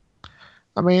Craig.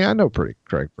 I mean, I know Craig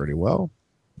pretty well.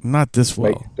 Not this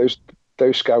well. Mate,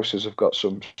 those Scousers have got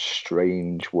some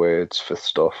strange words for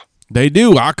stuff. They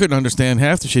do. I couldn't understand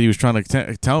half the shit he was trying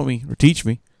to tell me or teach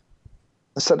me.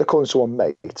 Instead of calling someone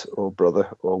mate or brother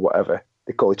or whatever,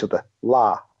 they call each other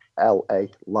la, L-A,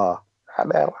 la.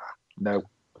 No,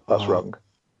 that's wrong.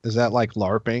 Is that like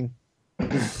LARPing?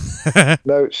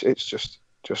 No, it's just.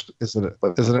 Is it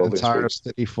an entire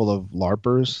city full of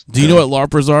LARPers? Do you know what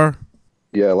LARPers are?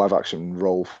 Yeah, live action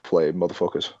role play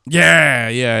motherfuckers.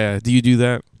 Yeah. Do you do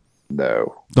that?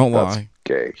 No. Don't That's lie.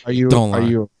 gay. Don't lie. Are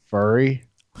you a furry?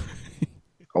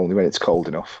 Only when it's cold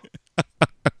enough.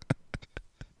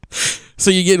 So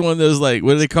you get one of those, like,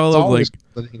 what do they call them? Like,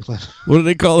 England. what do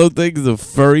they call those things? The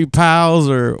furry pals,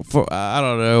 or I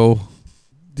don't know.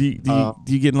 Do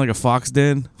you get in like a fox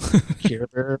den? Care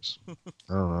Bears?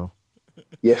 I don't know.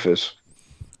 Yiffers.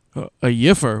 A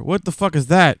yiffer? What the fuck is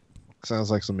that? Sounds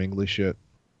like some English shit.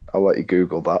 I'll let you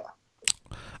Google that.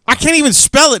 I can't even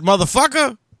spell it,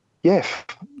 motherfucker. Yiff.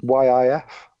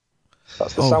 Y-I-F.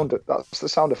 That's the sound. That's the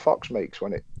sound a fox makes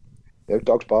when it.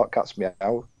 Dogs bark, cats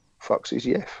meow. Foxes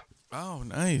yiff. Oh,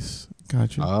 nice.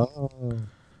 Gotcha. Oh.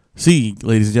 See,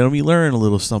 ladies and gentlemen, you learn a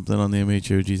little something on the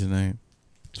MHOG tonight.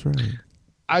 That's right.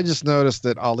 I just noticed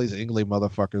that all these English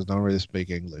motherfuckers don't really speak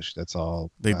English. That's all.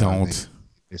 They don't.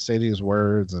 They say these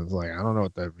words, and it's like, I don't know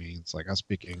what that means. Like, I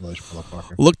speak English,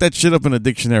 motherfucker. Look that shit up in a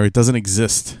dictionary. It doesn't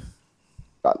exist.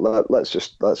 Right, let's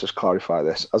just clarify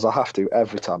this, as I have to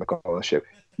every time I go on the ship.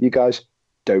 You guys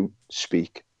don't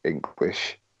speak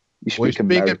English. You speak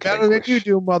American better English. than you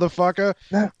do, motherfucker.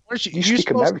 No, you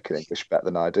speak American English better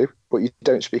than I do, but you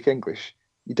don't speak English.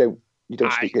 You don't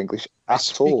speak English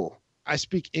at all. I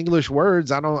speak English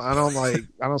words. I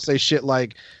don't say shit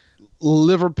like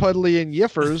Liverpudlian and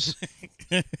yiffers.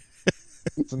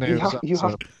 You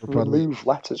have to remove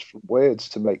letters from words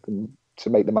to make them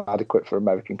adequate for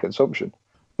American consumption.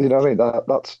 You know what I mean?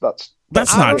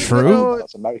 That's not true.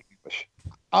 That's American English.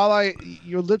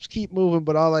 Your lips keep moving,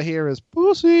 but all I hear is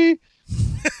pussy.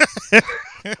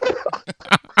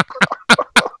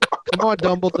 Come on,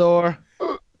 Dumbledore.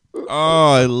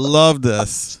 Oh, I love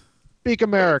this. Speak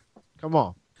American. Come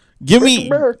on. Give me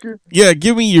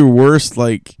your worst,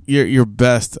 like your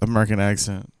best American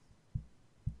accent.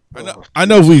 I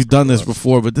know we've done this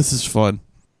before, but this is fun.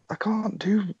 I can't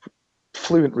do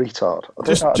fluent retard.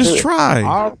 Just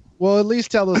try. Well, at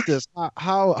least tell us this: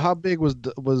 how big was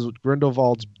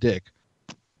Grindelwald's dick?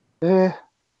 Yeah,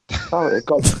 he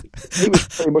was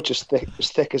pretty much as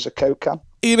thick as a Coke can.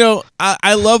 You know,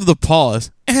 I love the pause.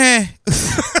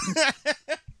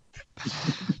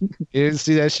 He didn't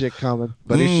see that shit coming,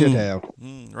 but he should have.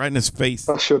 Right in his face.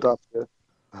 I should have. Yeah.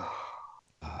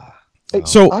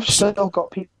 So I've still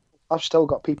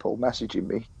got people messaging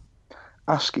me,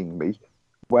 asking me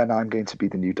when I'm going to be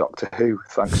the new Doctor Who.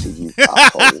 Thanks to you,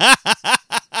 asshole.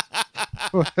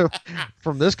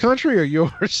 From this country or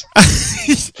yours?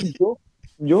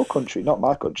 Your country, not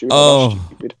my country.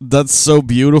 Oh, that's so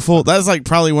beautiful. That's like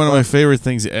probably one of my favorite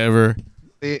things ever.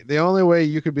 The only way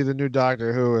you could be the new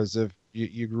Doctor Who is if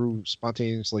you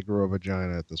spontaneously grew a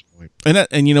vagina at this point.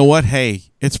 And you know what? Hey,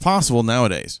 it's possible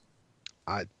nowadays.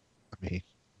 I mean,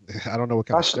 I don't know what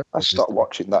kind of. I stopped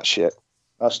watching that shit.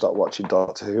 I stopped watching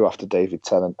Doctor Who after David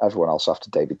Tennant. Everyone else after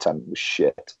David Tennant was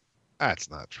shit. That's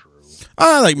not true.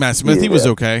 I like Matt Smith. Yeah. He was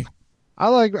okay. I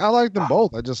like them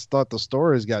both. I just thought the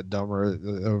stories got dumber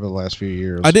over the last few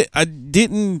years. I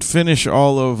didn't finish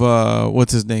all of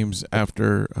what's his name's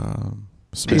after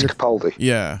Peter Capaldi.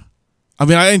 Yeah, I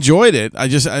mean I enjoyed it.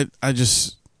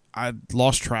 I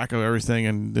lost track of everything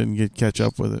and didn't catch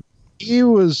up with it. He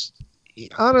was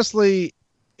honestly,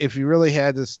 if you really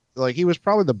had this, like, he was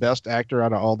probably the best actor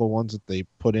out of all the ones that they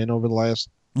put in over the last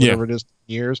whatever it is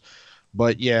years.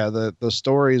 But yeah, the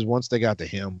stories once they got to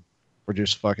him were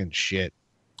just fucking shit.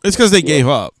 It's because they gave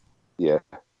up. Yeah,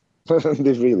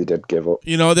 they really did give up.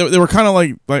 You know, they were kind of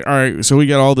like all right, so we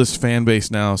got all this fan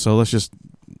base now, so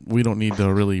we don't need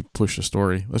to really push the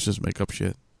story. Let's just make up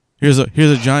shit. Here's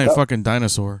a giant fucking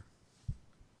dinosaur.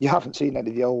 You haven't seen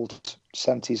any of the old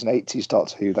 70s and 80s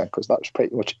Doctor Who then, because that was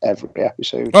pretty much every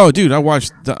episode. Oh, dude, I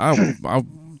watched. I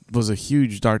was a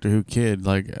huge Doctor Who kid,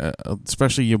 like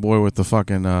especially your boy with the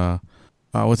fucking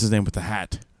what's his name with the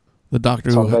hat, the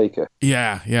Doctor Tom Who. Baker.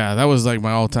 Yeah, that was like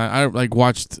my all time. I like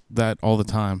watched that all the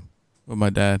time with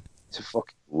my dad. He's a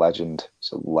fucking legend.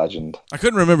 He's a legend. I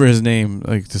couldn't remember his name,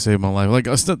 like, to save my life. Like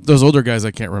those older guys,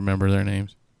 I can't remember their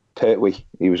names. Pertwee,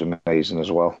 he was amazing as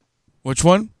well. Which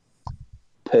one?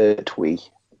 Pertwee.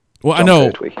 Well, John I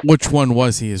know Pertwee. Which one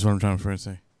was he? Is what I'm trying to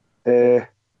say.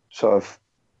 Sort of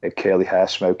a curly hair,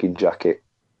 smoking jacket,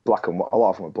 black and a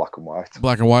lot of them were black and white.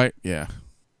 Black and white, yeah.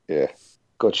 Yeah,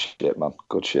 good shit, man.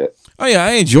 Good shit. Oh yeah,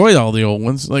 I enjoyed all the old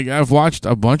ones. Like I've watched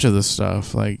a bunch of this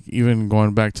stuff. Like even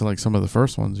going back to like some of the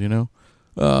first ones, you know.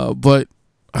 But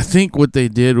I think what they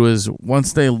did was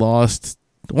once Tennant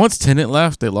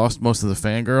left, they lost most of the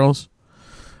fangirls,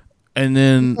 and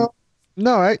then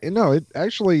it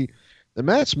actually the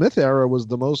Matt Smith era was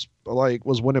the most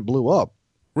was when it blew up.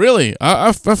 Really,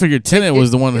 I figured Tennant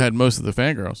was the one that had most of the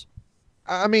fangirls.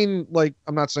 I mean, like,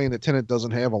 I'm not saying that Tenet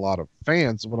doesn't have a lot of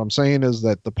fans. What I'm saying is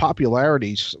that the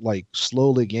popularity like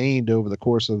slowly gained over the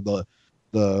course of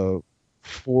the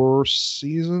 4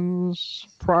 seasons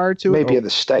prior to Maybe it. in the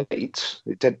States,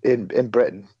 it did in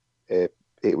Britain. It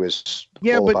was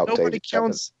all But about nobody David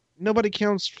Tennant. counts. Nobody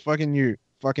counts fucking your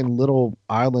fucking little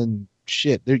island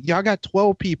shit. Y'all got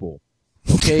 12 people.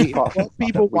 Okay, 12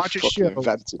 people watch a show.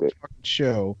 Invented it. Fucking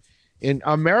show in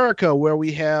America where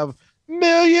we have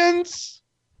millions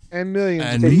and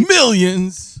millions And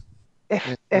millions.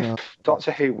 If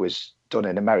Doctor Who was done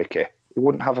in America, it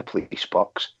wouldn't have a police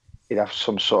box. It'd have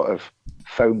some sort of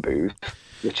phone booth,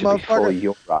 which would be for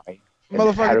young Ryan.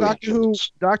 Motherfucker,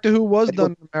 Doctor Who was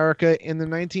done in America in the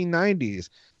 1990s.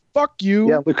 Fuck you.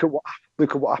 Yeah, look at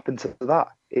what happened to that.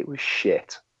 It was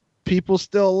shit. People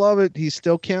still love it. He's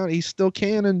still canon,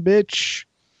 bitch.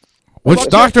 Which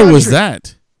doctor was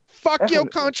that? Fuck your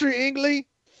country, English.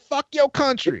 Fuck your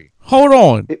country. Hold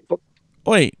on.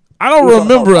 Wait, I don't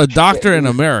remember a doctor in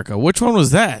America. Which one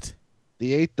was that?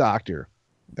 The 8th Doctor.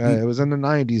 It was in the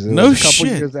 90s. It No was a couple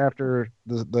shit. years after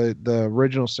the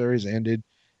original series ended,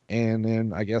 and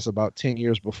then I guess about 10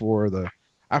 years before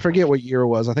I forget what year it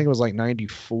was. I think it was like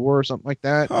 94 or something like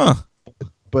that. Huh.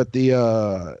 But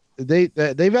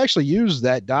they've actually used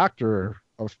that doctor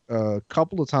a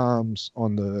couple of times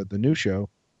on the new show.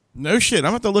 No shit. I'm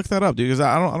gonna have to look that up, dude, because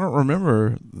I don't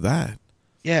remember that.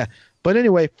 Yeah. But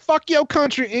anyway, fuck your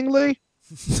country, English.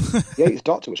 The 8th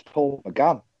Doctor was Paul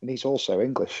McGann, and he's also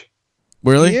English.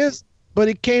 Really? He is, but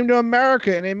he came to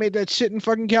America and they made that shit in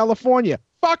fucking California.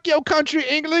 Fuck your country,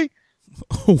 English.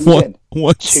 What?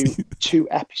 Two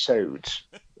episodes.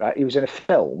 Right? He was in a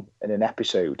film and an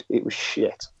episode. It was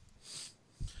shit.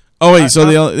 Oh wait, so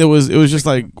it was just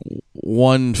like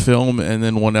one film and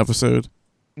then one episode.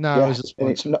 No, Yeah, it was just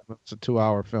it's a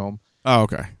 2-hour film. Oh,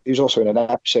 okay. He was also in an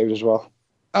episode as well.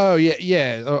 Oh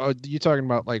yeah. Oh, you're talking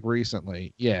about like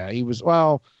recently? Yeah, he was.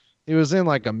 Well, he was in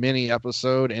like a mini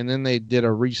episode, and then they did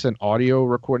a recent audio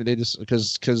recording. They just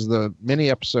because the mini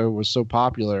episode was so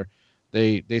popular,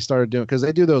 they started doing because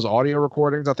they do those audio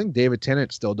recordings. I think David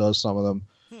Tennant still does some of them.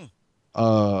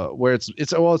 Where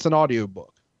it's an audio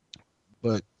book,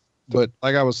 but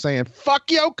like I was saying,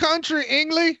 fuck your country,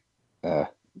 English.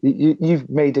 You've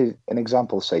made an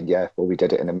example saying, yeah, well, we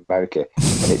did it in America,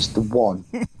 and it's the one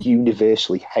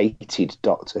universally hated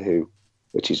Doctor Who,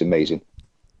 which is amazing.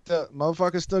 The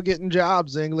motherfucker's still getting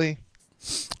jobs, English.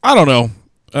 I don't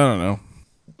know.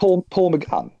 Paul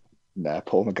McGann. Nah,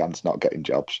 Paul McGann's not getting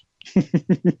jobs.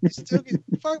 He's still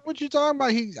fuck. What you talking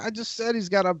about? I just said he's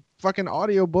got a fucking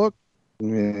audio book.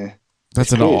 Yeah,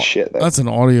 That's an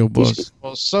audio book.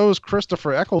 Well, so is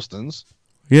Christopher Eccleston's.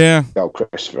 Yeah. Oh,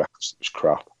 Christopher Eccleston's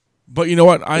crap. But you know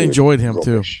what? I enjoyed him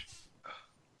rubbish. too.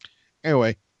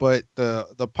 Anyway, but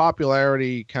the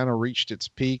popularity kind of reached its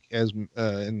peak as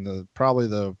in probably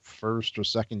the first or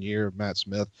second year of Matt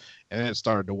Smith, and then it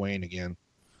started to wane again.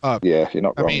 Yeah, you're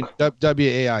not wrong. I mean,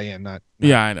 WAIN, not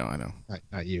Yeah, I know.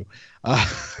 not you,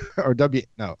 or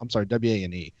I'm sorry,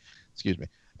 WANE. Excuse me.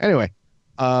 Anyway,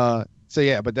 so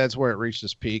yeah, but that's where it reached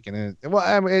its peak, and then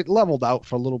it leveled out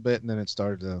for a little bit, and then it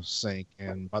started to sink.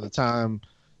 And by the time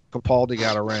Capaldi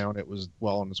got around, it was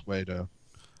well on its way to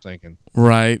sinking.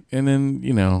 Right, and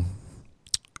then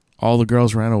all the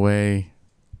girls ran away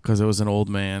because it was an old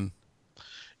man.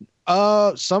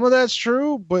 Some of that's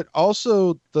true, but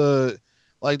also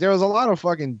there was a lot of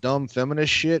fucking dumb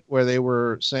feminist shit where they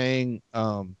were saying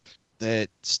that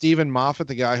Stephen Moffat,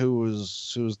 the guy who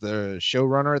was the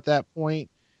showrunner at that point,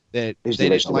 that He's they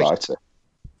the didn't original like. writer.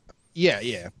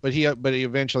 Yeah, but he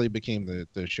eventually became the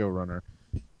showrunner,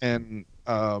 and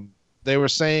they were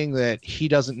saying that he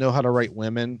doesn't know how to write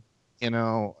women, and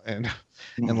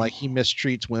like he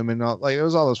mistreats women, like it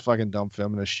was all this fucking dumb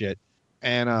feminist shit,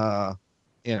 and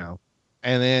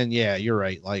and then yeah, you're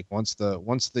right. Like once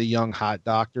the young hot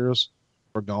doctors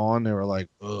were gone, they were like,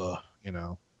 ugh,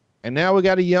 and now we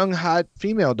got a young hot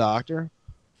female doctor,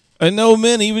 and no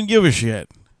men even give a shit.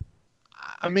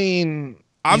 I mean,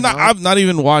 I've not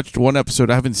even watched one episode.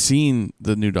 I haven't seen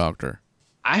the new Doctor.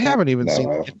 I haven't even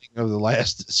seen anything of the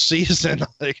last season.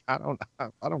 Like I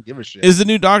don't give a shit. Is the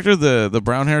new Doctor the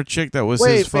brown haired chick that was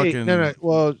his fucking? No.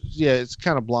 Well, yeah, it's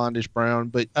kind of blondish brown,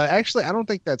 but actually, I don't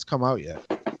think that's come out yet.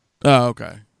 Oh,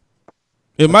 okay.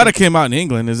 It might have came out in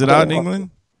England. Is it out in England?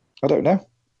 I don't know.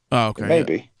 Oh, okay.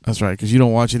 Maybe. Yeah. That's right, because you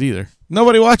don't watch it either.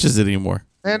 Nobody watches it anymore.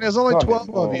 And there's only 12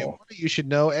 of you. One of you should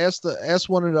know. Ask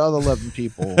one of the other 11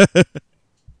 people.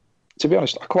 To be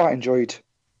honest, I quite enjoyed.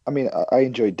 I mean, I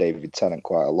enjoyed David Tennant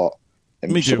quite a lot.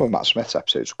 And Me too. Some of Matt Smith's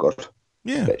episodes were good.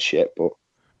 Yeah. A bit shit, but.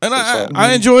 And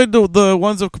I enjoyed the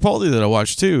ones of Capaldi that I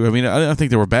watched too. I mean, I don't think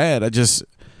they were bad. I just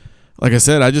like I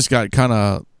said, I just got kind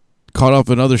of caught up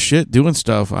in other shit, doing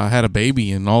stuff. I had a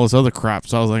baby and all this other crap,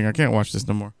 so I was like, I can't watch this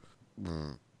no more.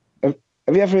 Have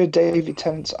you ever heard David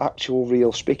Tennant's actual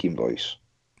real speaking voice?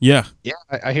 Yeah. Yeah,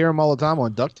 I hear him all the time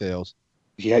on DuckTales.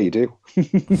 Yeah, you do.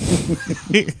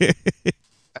 It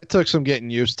took some getting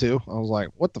used to. I was like,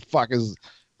 what the fuck is...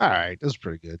 All right, this is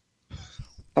pretty good.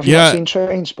 Have you not seen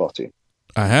Trainspotting?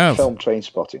 I have. Film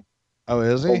Trainspotting. Oh,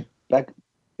 is he?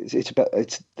 It's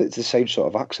the same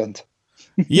sort of accent.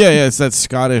 Yeah, it's that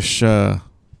Scottish.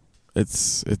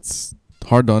 It's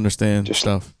hard to understand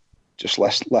stuff. Just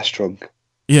less drunk.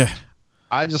 Yeah.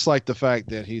 I just like the fact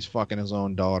that he's fucking his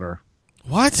own daughter.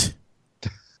 What?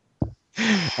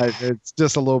 It's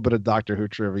just a little bit of Doctor Who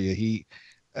trivia.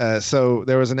 So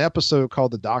there was an episode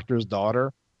called The Doctor's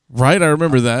Daughter. Right, I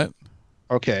remember that.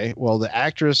 Okay, well, the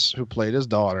actress who played his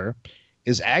daughter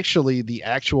is actually the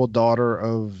actual daughter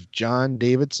of John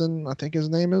Davidson, I think his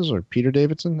name is, or Peter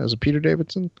Davidson. Is it Peter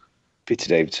Davidson? Peter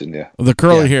Davidson, yeah. The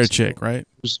curly hair chick, right?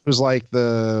 It was like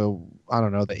the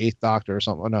 8th Doctor or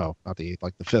something. No, not the 8th,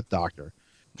 like the 5th Doctor.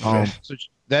 So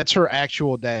that's her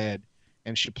actual dad,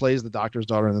 and she plays the Doctor's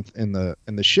daughter in the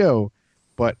show.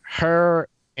 But her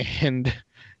and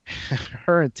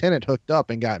Tennant hooked up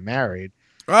and got married.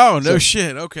 Oh, no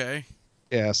shit. Okay.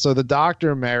 Yeah, so the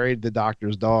Doctor married the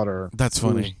Doctor's daughter. That's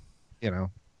funny.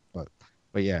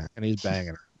 But yeah, and he's banging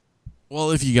her.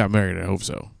 Well, if you got married, I hope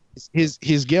so.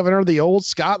 He's giving her the old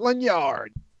Scotland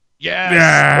Yard. Yes.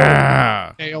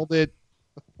 Yeah. Nailed it.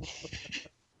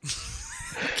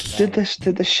 Did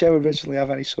this show originally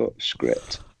have any sort of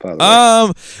script, by the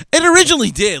way? It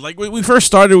originally did. Like when we first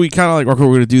started, we kind of like, okay,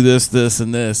 we're gonna do this,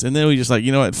 and this, and then we just like,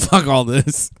 you know what, fuck all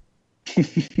this.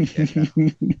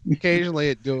 Occasionally,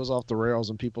 it goes off the rails,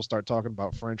 and people start talking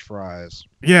about French fries.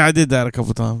 Yeah, I did that a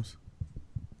couple times.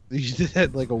 You did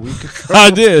that like a week ago.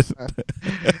 I did. I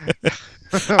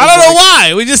don't know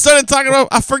why. We just started talking about.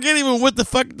 I forget even what the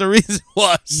fuck the reason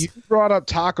was. You brought up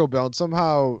Taco Bell, and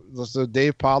somehow so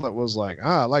Dave Pollitt was like,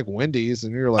 I like Wendy's,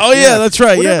 and you're like, oh yeah, that's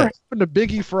right. Whatever Yeah. happened to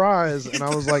Biggie Fries? And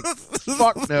I was like,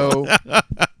 fuck no.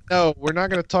 No, we're not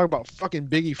going to talk about fucking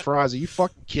Biggie Fries. Are you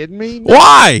fucking kidding me? No.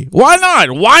 Why? Why not?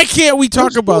 Why can't we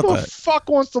talk about who that? the fuck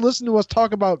wants to listen to us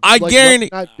talk about? I guarantee.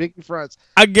 Not Biggie Fries.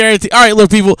 I guarantee. All right, look,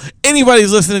 people.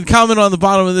 Anybody's listening, comment on the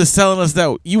bottom of this telling us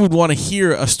that you would want to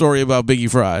hear a story about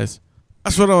Biggie Fries.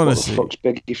 That's what I want to see. What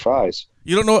the fuck's Biggie Fries?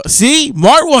 You don't know? See,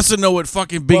 Mart wants to know what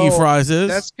fucking Biggie Fries is.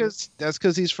 That's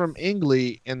because he's from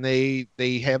England, and they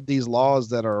have these laws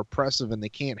that are oppressive, and they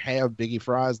can't have Biggie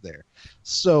Fries there.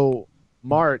 So,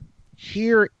 Mart,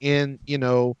 here in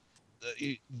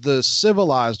the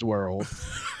civilized world,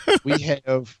 we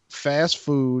have fast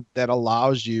food that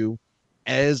allows you,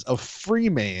 as a free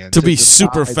man, to be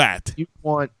super fat. You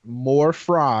want more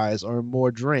fries or more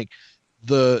drink.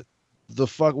 The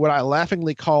fuck, what I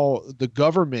laughingly call the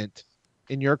government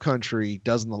in your country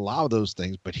doesn't allow those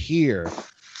things, but here,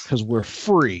 because we're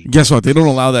free. Guess what? They don't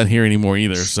allow that here anymore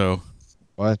either. So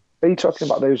what? Are you talking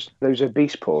about those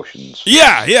obese portions?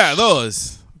 Yeah,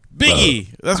 those Biggie.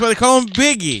 That's why they call him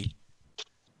Biggie.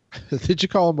 Did you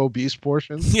call him obese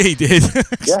portions? Yeah, he did.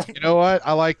 Yeah. You know what?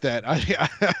 I like that.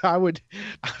 I would.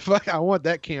 I want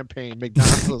that campaign.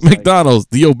 McDonald's. McDonald's,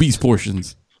 the obese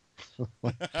portions.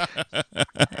 Hey,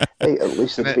 at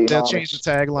least they'll change the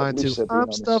tagline to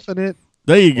 "I'm stuffing it."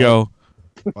 There you go.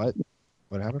 What?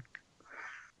 What happened?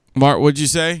 Mart, what'd you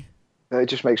say? It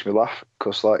just makes me laugh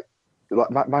because like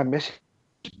my missus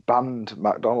banned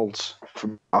McDonald's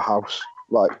from our house.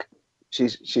 Like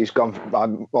she's gone. Well, I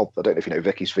don't know if you know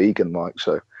Vicky's vegan, like,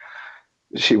 so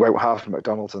she won't have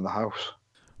McDonald's in the house,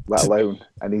 let alone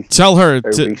any. Tell her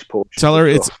to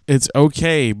it's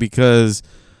okay because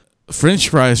French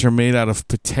fries are made out of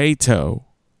potato,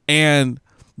 and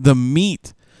the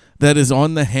meat that is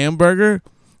on the hamburger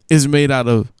is made out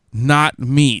of not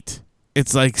meat.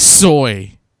 It's like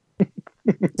soy.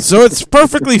 So it's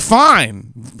perfectly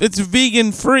fine. It's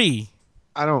vegan free.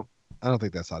 I don't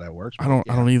think that's how that works. I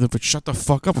don't either, but shut the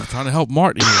fuck up. I'm trying to help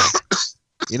Martin here.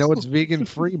 You know what's vegan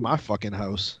free? My fucking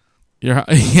house.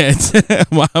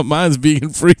 Mine's vegan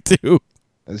free too.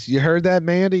 You heard that,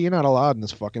 Mandy? You're not allowed in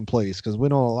this fucking place because we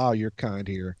don't allow your kind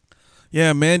here.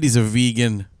 Yeah, Mandy's a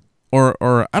vegan. Or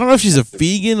I don't know if she's a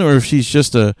vegan or if she's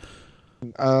just a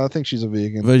I think she's a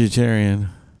vegan. Vegetarian.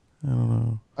 I don't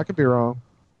know. I could be wrong.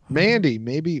 Mandy,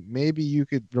 maybe you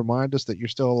could remind us that you're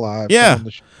still alive. Yeah,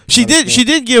 she did. She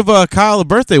did give Kyle a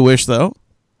birthday wish though.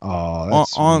 Oh,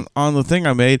 that's on the thing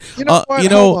I made. You know what?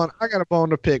 Hold on. I got a bone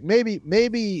to pick. Maybe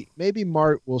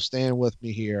Mart will stand with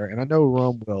me here, and I know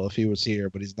Rome will if he was here,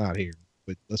 but he's not here.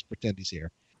 But let's pretend he's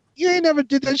here. You ain't never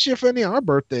did that shit for any of our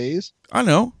birthdays. I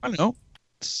know.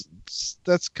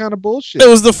 that's kind of bullshit. It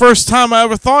was the first time I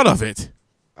ever thought of it.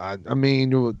 I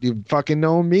mean, you fucking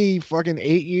know me, fucking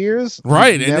 8 years,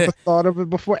 Right? Never thought of it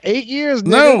before. 8 years. Nigga.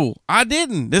 No, I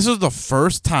didn't. This was the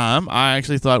first time I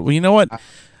actually thought. Well, you know what?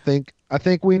 I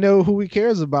think we know who he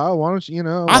cares about. Why don't you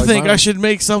know? I think I should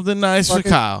make something nice for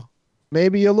Kyle.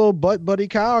 Maybe your little butt buddy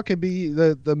Kyle could be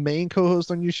the main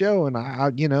co-host on your show, and I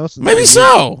maybe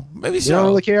so. Maybe you so. don't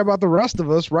really care about the rest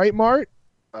of us, right, Mart?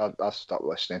 I'll stop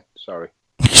listening. Sorry.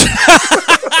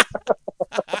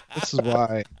 This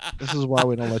is why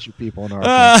we don't let you people in our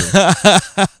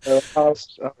country. I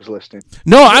was listening.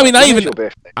 No, I mean,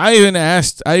 I even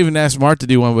asked Mart to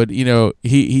do one, but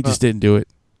he just didn't do it.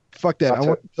 Fuck that.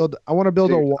 I want to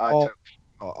build a wall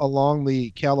along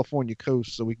the California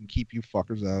coast so we can keep you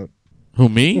fuckers out. Who,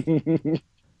 me?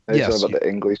 Yes, about the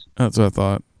English. That's what I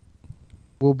thought.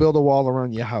 We'll build a wall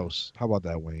around your house. How about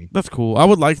that, Wayne? That's cool. I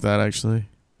would like that, actually.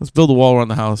 Let's build a wall around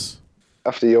the house.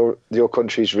 After your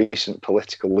country's recent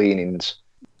political leanings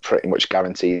pretty much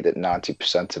guarantee that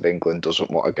 90% of England doesn't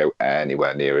want to go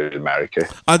anywhere near America.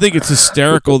 I think it's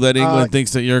hysterical that England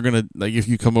thinks that you're going to, like, if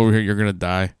you come over here, you're going to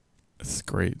die. That's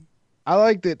great. I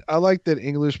like that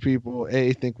English people,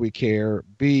 A, think we care,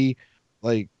 B,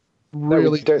 like, really...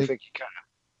 No, we don't think you care.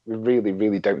 We really,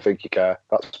 really don't think you care.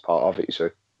 That's part of it, you see.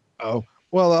 Oh.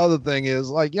 Well, the other thing is,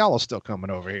 like, y'all are still coming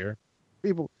over here.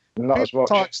 People as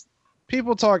much.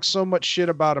 People talk so much shit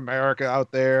about America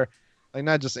out there, like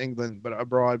not just England, but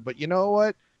abroad. But you know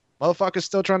what? Motherfuckers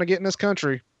still trying to get in this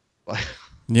country. Like,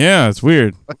 yeah, it's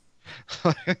weird.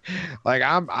 Like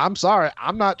I'm sorry,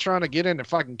 I'm not trying to get into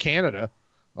fucking Canada.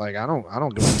 Like I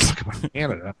don't give a fuck about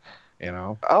Canada. You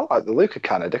know. I like the look of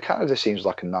Canada. Canada seems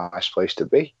like a nice place to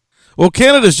be. Well,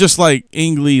 Canada's just like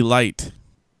England light.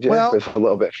 Yeah, with a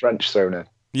little bit of French thrown in.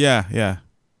 Yeah.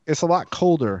 It's a lot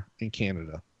colder in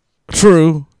Canada.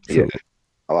 True. Yeah,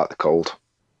 I like the cold.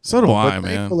 So do I, but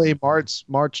man. Thankfully,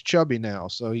 Mart's chubby now,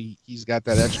 so he's got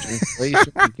that extra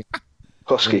inflation.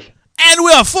 Husky. And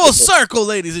we are full circle,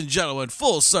 ladies and gentlemen.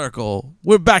 Full circle.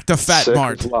 We're back to Fat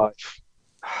Mart. Life.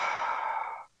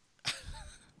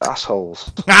 Assholes.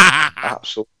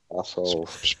 Absolute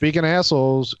assholes. Speaking of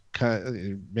assholes,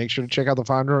 make sure to check out the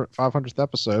 500th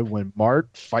episode when Mart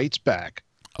fights back.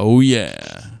 Oh,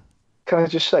 yeah. Can I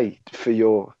just say, for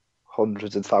your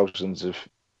hundreds and thousands of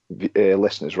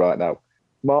listeners right now,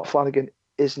 Mart Flanagan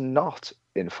is not,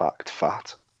 in fact,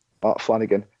 fat. Mart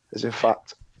Flanagan is, in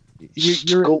fact,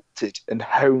 sculpted and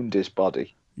honed his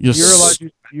body. You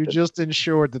just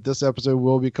ensured that this episode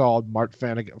will be called Mart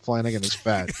Flanagan is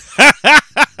fat.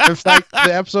 In fact,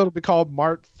 the episode will be called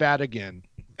Mart Fatt-Again.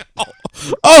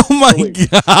 Oh my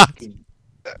god!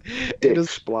 Dick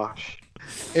splash.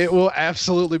 It will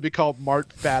absolutely be called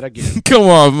Mart Fatt-Again. Come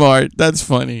on, Mart. That's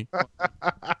funny.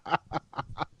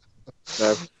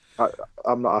 No,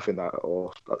 I'm not having that at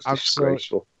all. That's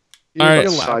disgraceful. You're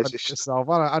laughing at yourself.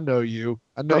 I know you.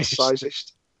 I know That's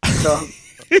sizist. No.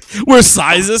 We're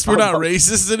sizist. We're not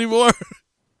racist anymore.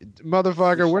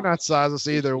 Motherfucker, we're not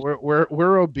sizist either.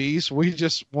 We're obese. We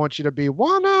just want you to be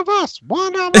one of us.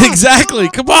 One of us. Exactly.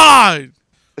 Come on.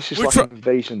 This is like an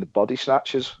invasion of the body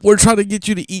snatchers. We're trying to get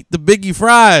you to eat the Biggie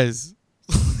fries.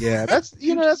 Yeah, that's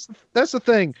the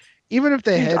thing. Even if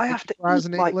they had I have to fries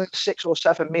eat in like England, 6 or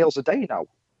 7 meals a day now.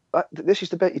 This is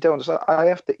the bit you don't understand. I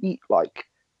have to eat like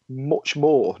much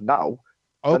more now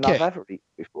than I've ever eaten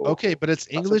before. Okay, but it's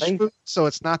English food, so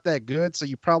it's not that good. So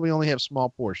you probably only have small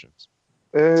portions.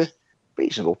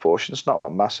 Reasonable portions, not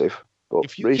massive, but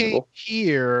if you reasonable. Came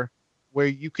here where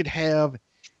you could have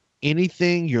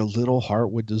anything your little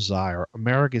heart would desire,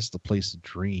 America's the place of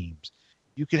dreams.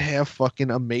 You could have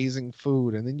fucking amazing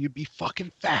food, and then you'd be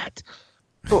fucking fat.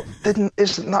 But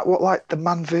isn't that what like the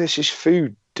Man versus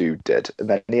Food dude did? And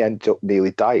then he ended up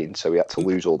nearly dying, so he had to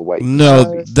lose all the weight.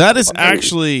 No, that is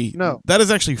actually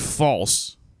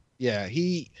false. Yeah,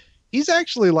 he's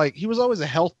actually like he was always a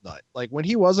health nut. Like when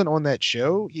he wasn't on that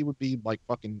show, he would be like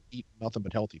fucking eat nothing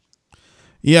but healthy food.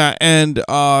 Yeah, and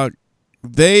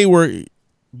they were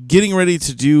getting ready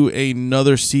to do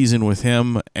another season with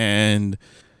him, and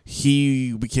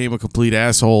he became a complete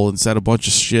asshole and said a bunch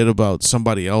of shit about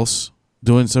somebody else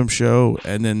doing some show,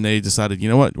 and then they decided, you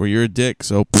know what, well, you're a dick,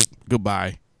 so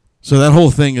goodbye. So that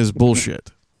whole thing is bullshit.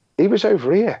 He was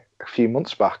over here a few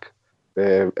months back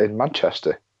in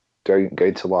Manchester,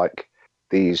 going to like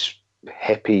these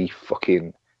hippie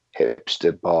fucking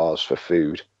hipster bars for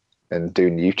food and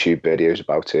doing YouTube videos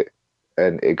about it,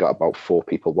 and it got about 4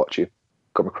 people watching.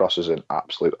 Come across as an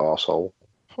absolute arsehole.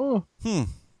 Huh.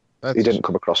 He didn't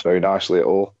come across very nicely at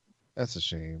all. That's a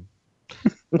shame.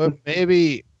 But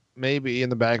maybe in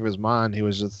the back of his mind, he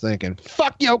was just thinking,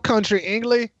 fuck your country,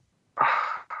 England.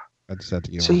 I just had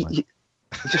to get See, one.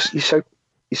 you're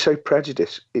so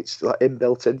prejudiced. It's like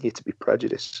inbuilt in you to be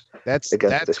prejudiced That's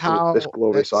against this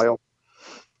glorious isle.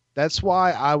 That's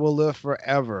why I will live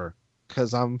forever,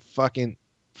 because I'm fucking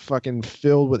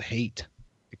filled with hate.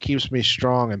 It keeps me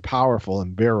strong and powerful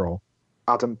and virile.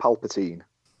 Adam Palpatine.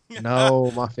 No,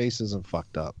 my face isn't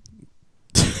fucked up.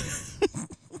 I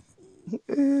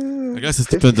guess it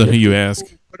depends on who you ask.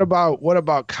 What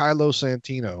about Kylo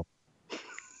Santino?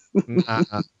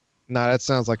 Nah, that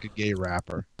sounds like a gay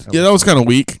rapper. Yeah, that was kind of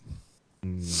weak.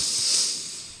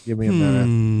 Give me a minute.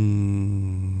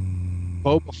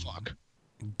 Boba fuck.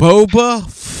 Boba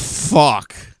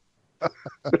fuck.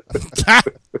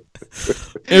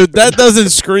 If that doesn't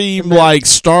scream like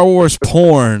Star Wars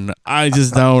porn, I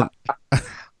just don't.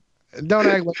 Don't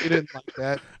act like you didn't like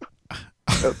that.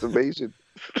 That's amazing.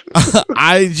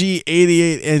 IG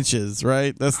 88 inches,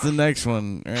 right? That's the next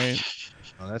one, right?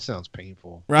 Oh, that sounds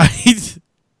painful. Right?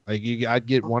 Like I'd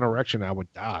get one erection, I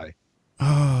would die.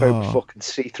 Oh, fucking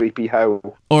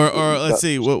C-3PO. Or let's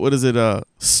see, what is it?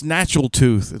 Snatchel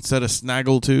tooth instead of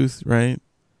snaggle tooth, right?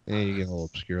 Yeah, you get a little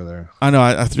obscure there. I know,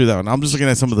 I threw that one. I'm just looking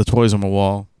at some of the toys on my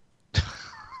wall.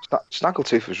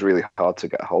 Snaggletooth was really hard to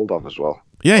get a hold of as well.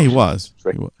 Yeah, he was.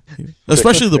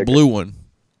 Especially the blue one.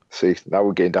 See, now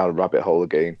we're getting down a rabbit hole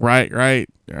again. Right.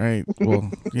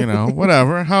 Well,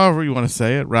 whatever. However you want to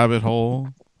say it. Rabbit hole.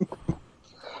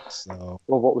 So,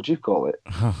 well, what would you call it?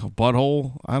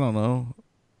 Butthole? I don't know.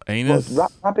 Anus? Well,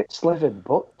 rabbits live in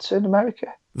butts in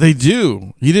America. They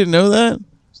do. You didn't know that?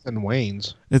 and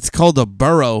Wayne's. It's called a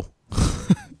burrow.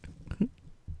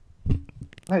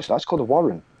 No, it's not. It's called a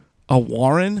warren. A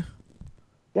warren?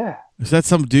 Yeah. Is that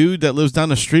some dude that lives down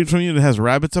the street from you that has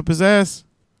rabbits up his ass?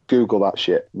 Google that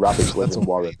shit. Rabbits live in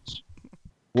warrens.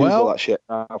 Google that shit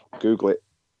now. Google it.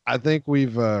 I think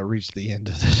we've reached the end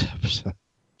of this episode.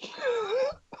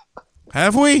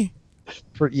 Have we?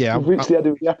 We've reached the end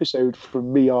of the episode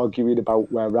from me arguing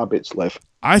about where rabbits live.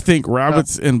 I think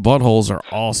rabbits in buttholes are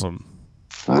awesome.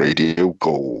 Radio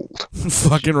gold.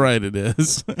 Fucking right it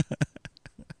is.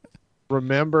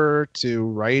 Remember to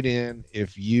write in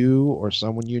if you or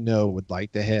someone you know would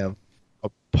like to have a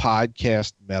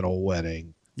podcast metal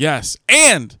wedding. Yes.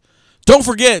 And don't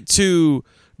forget to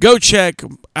go check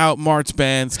out Mart's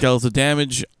band, Skeletal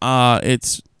Damage.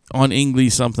 It's on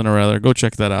English something or other. Go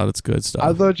check that out. It's good stuff.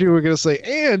 I thought you were going to say,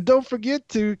 and don't forget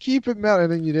to keep it metal,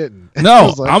 and then you didn't.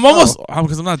 No, I'm almost,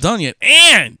 because I'm not done yet.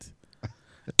 And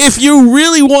if you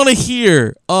really want to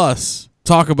hear us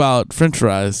talk about French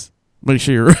fries, make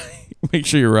sure you're right. Make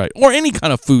sure you're right. Or any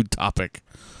kind of food topic.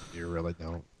 You really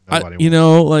don't.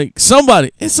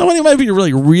 Somebody might be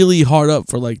really hard up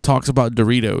for like talks about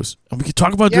Doritos. And we could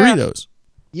talk about Doritos.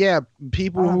 Yeah,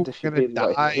 people who are going to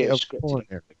die of corn.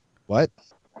 What?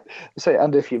 Say,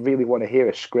 and if you really want to hear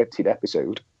a scripted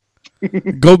episode,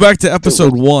 go back to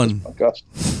episode 1.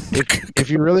 If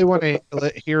you really want to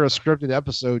hear a scripted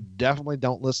episode, definitely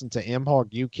don't listen to M-Hog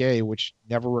UK, which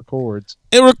never records.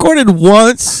 It recorded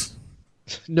once.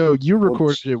 No, you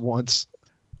recorded it once.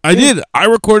 I did. I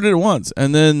recorded it once,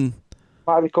 and then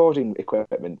my recording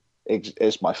equipment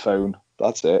is my phone.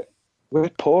 That's it. We're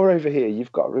poor over here.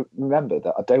 You've got to remember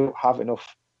that I don't have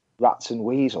enough rats and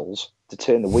weasels to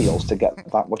turn the wheels to get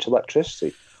that much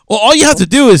electricity. Well, all you have to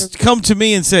do is come to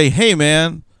me and say, "Hey,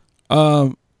 man,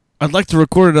 I'd like to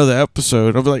record another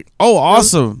episode." I'll be like, "Oh,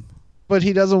 awesome!" But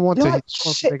he doesn't want to. Like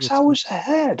 6 hours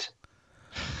ahead.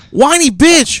 Whiny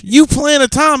bitch! You plan a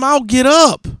time, I'll get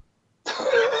up.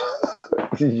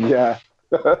 Yeah.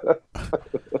 God,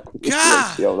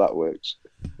 see how that works.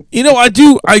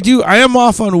 I am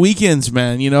off on weekends,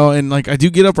 man. And like I do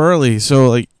get up early, so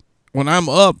like when I'm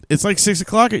up, it's like 6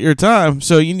 o'clock at your time,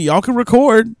 so y'all can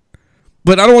record.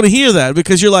 But I don't want to hear that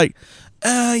because you're like,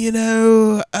 that's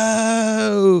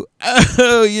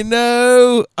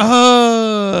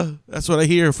what I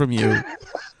hear from you.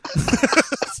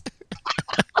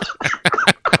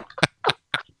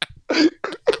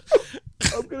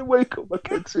 I'm gonna wake up my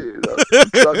kids here.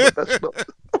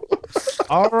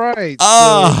 All right.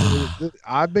 So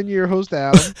I've been your host,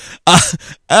 Adam.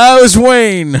 I was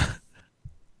Wayne.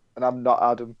 And I'm not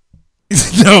Adam.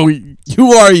 No,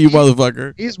 you are, you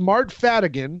motherfucker. He's Mart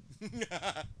Fatt-Again.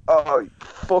 Oh, you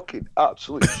fucking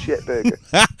absolute shitburger.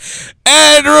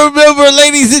 And remember,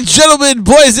 ladies and gentlemen,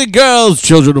 boys and girls,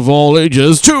 children of all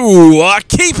ages, to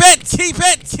keep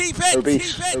it.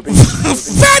 Obese.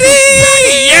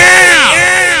 Fatty! Yeah!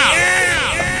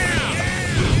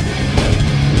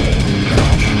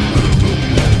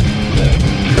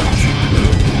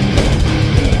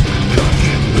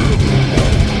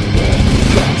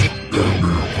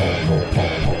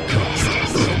 Podcast.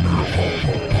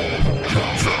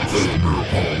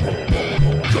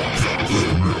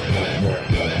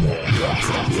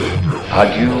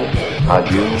 Adieu,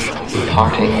 adieu,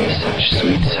 parting is such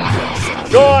sweet sorrow.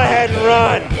 Go ahead and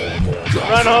run.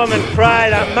 Run home and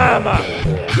cry to mama.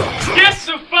 Get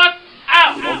the fuck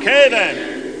out! Okay then.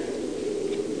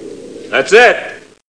 That's it.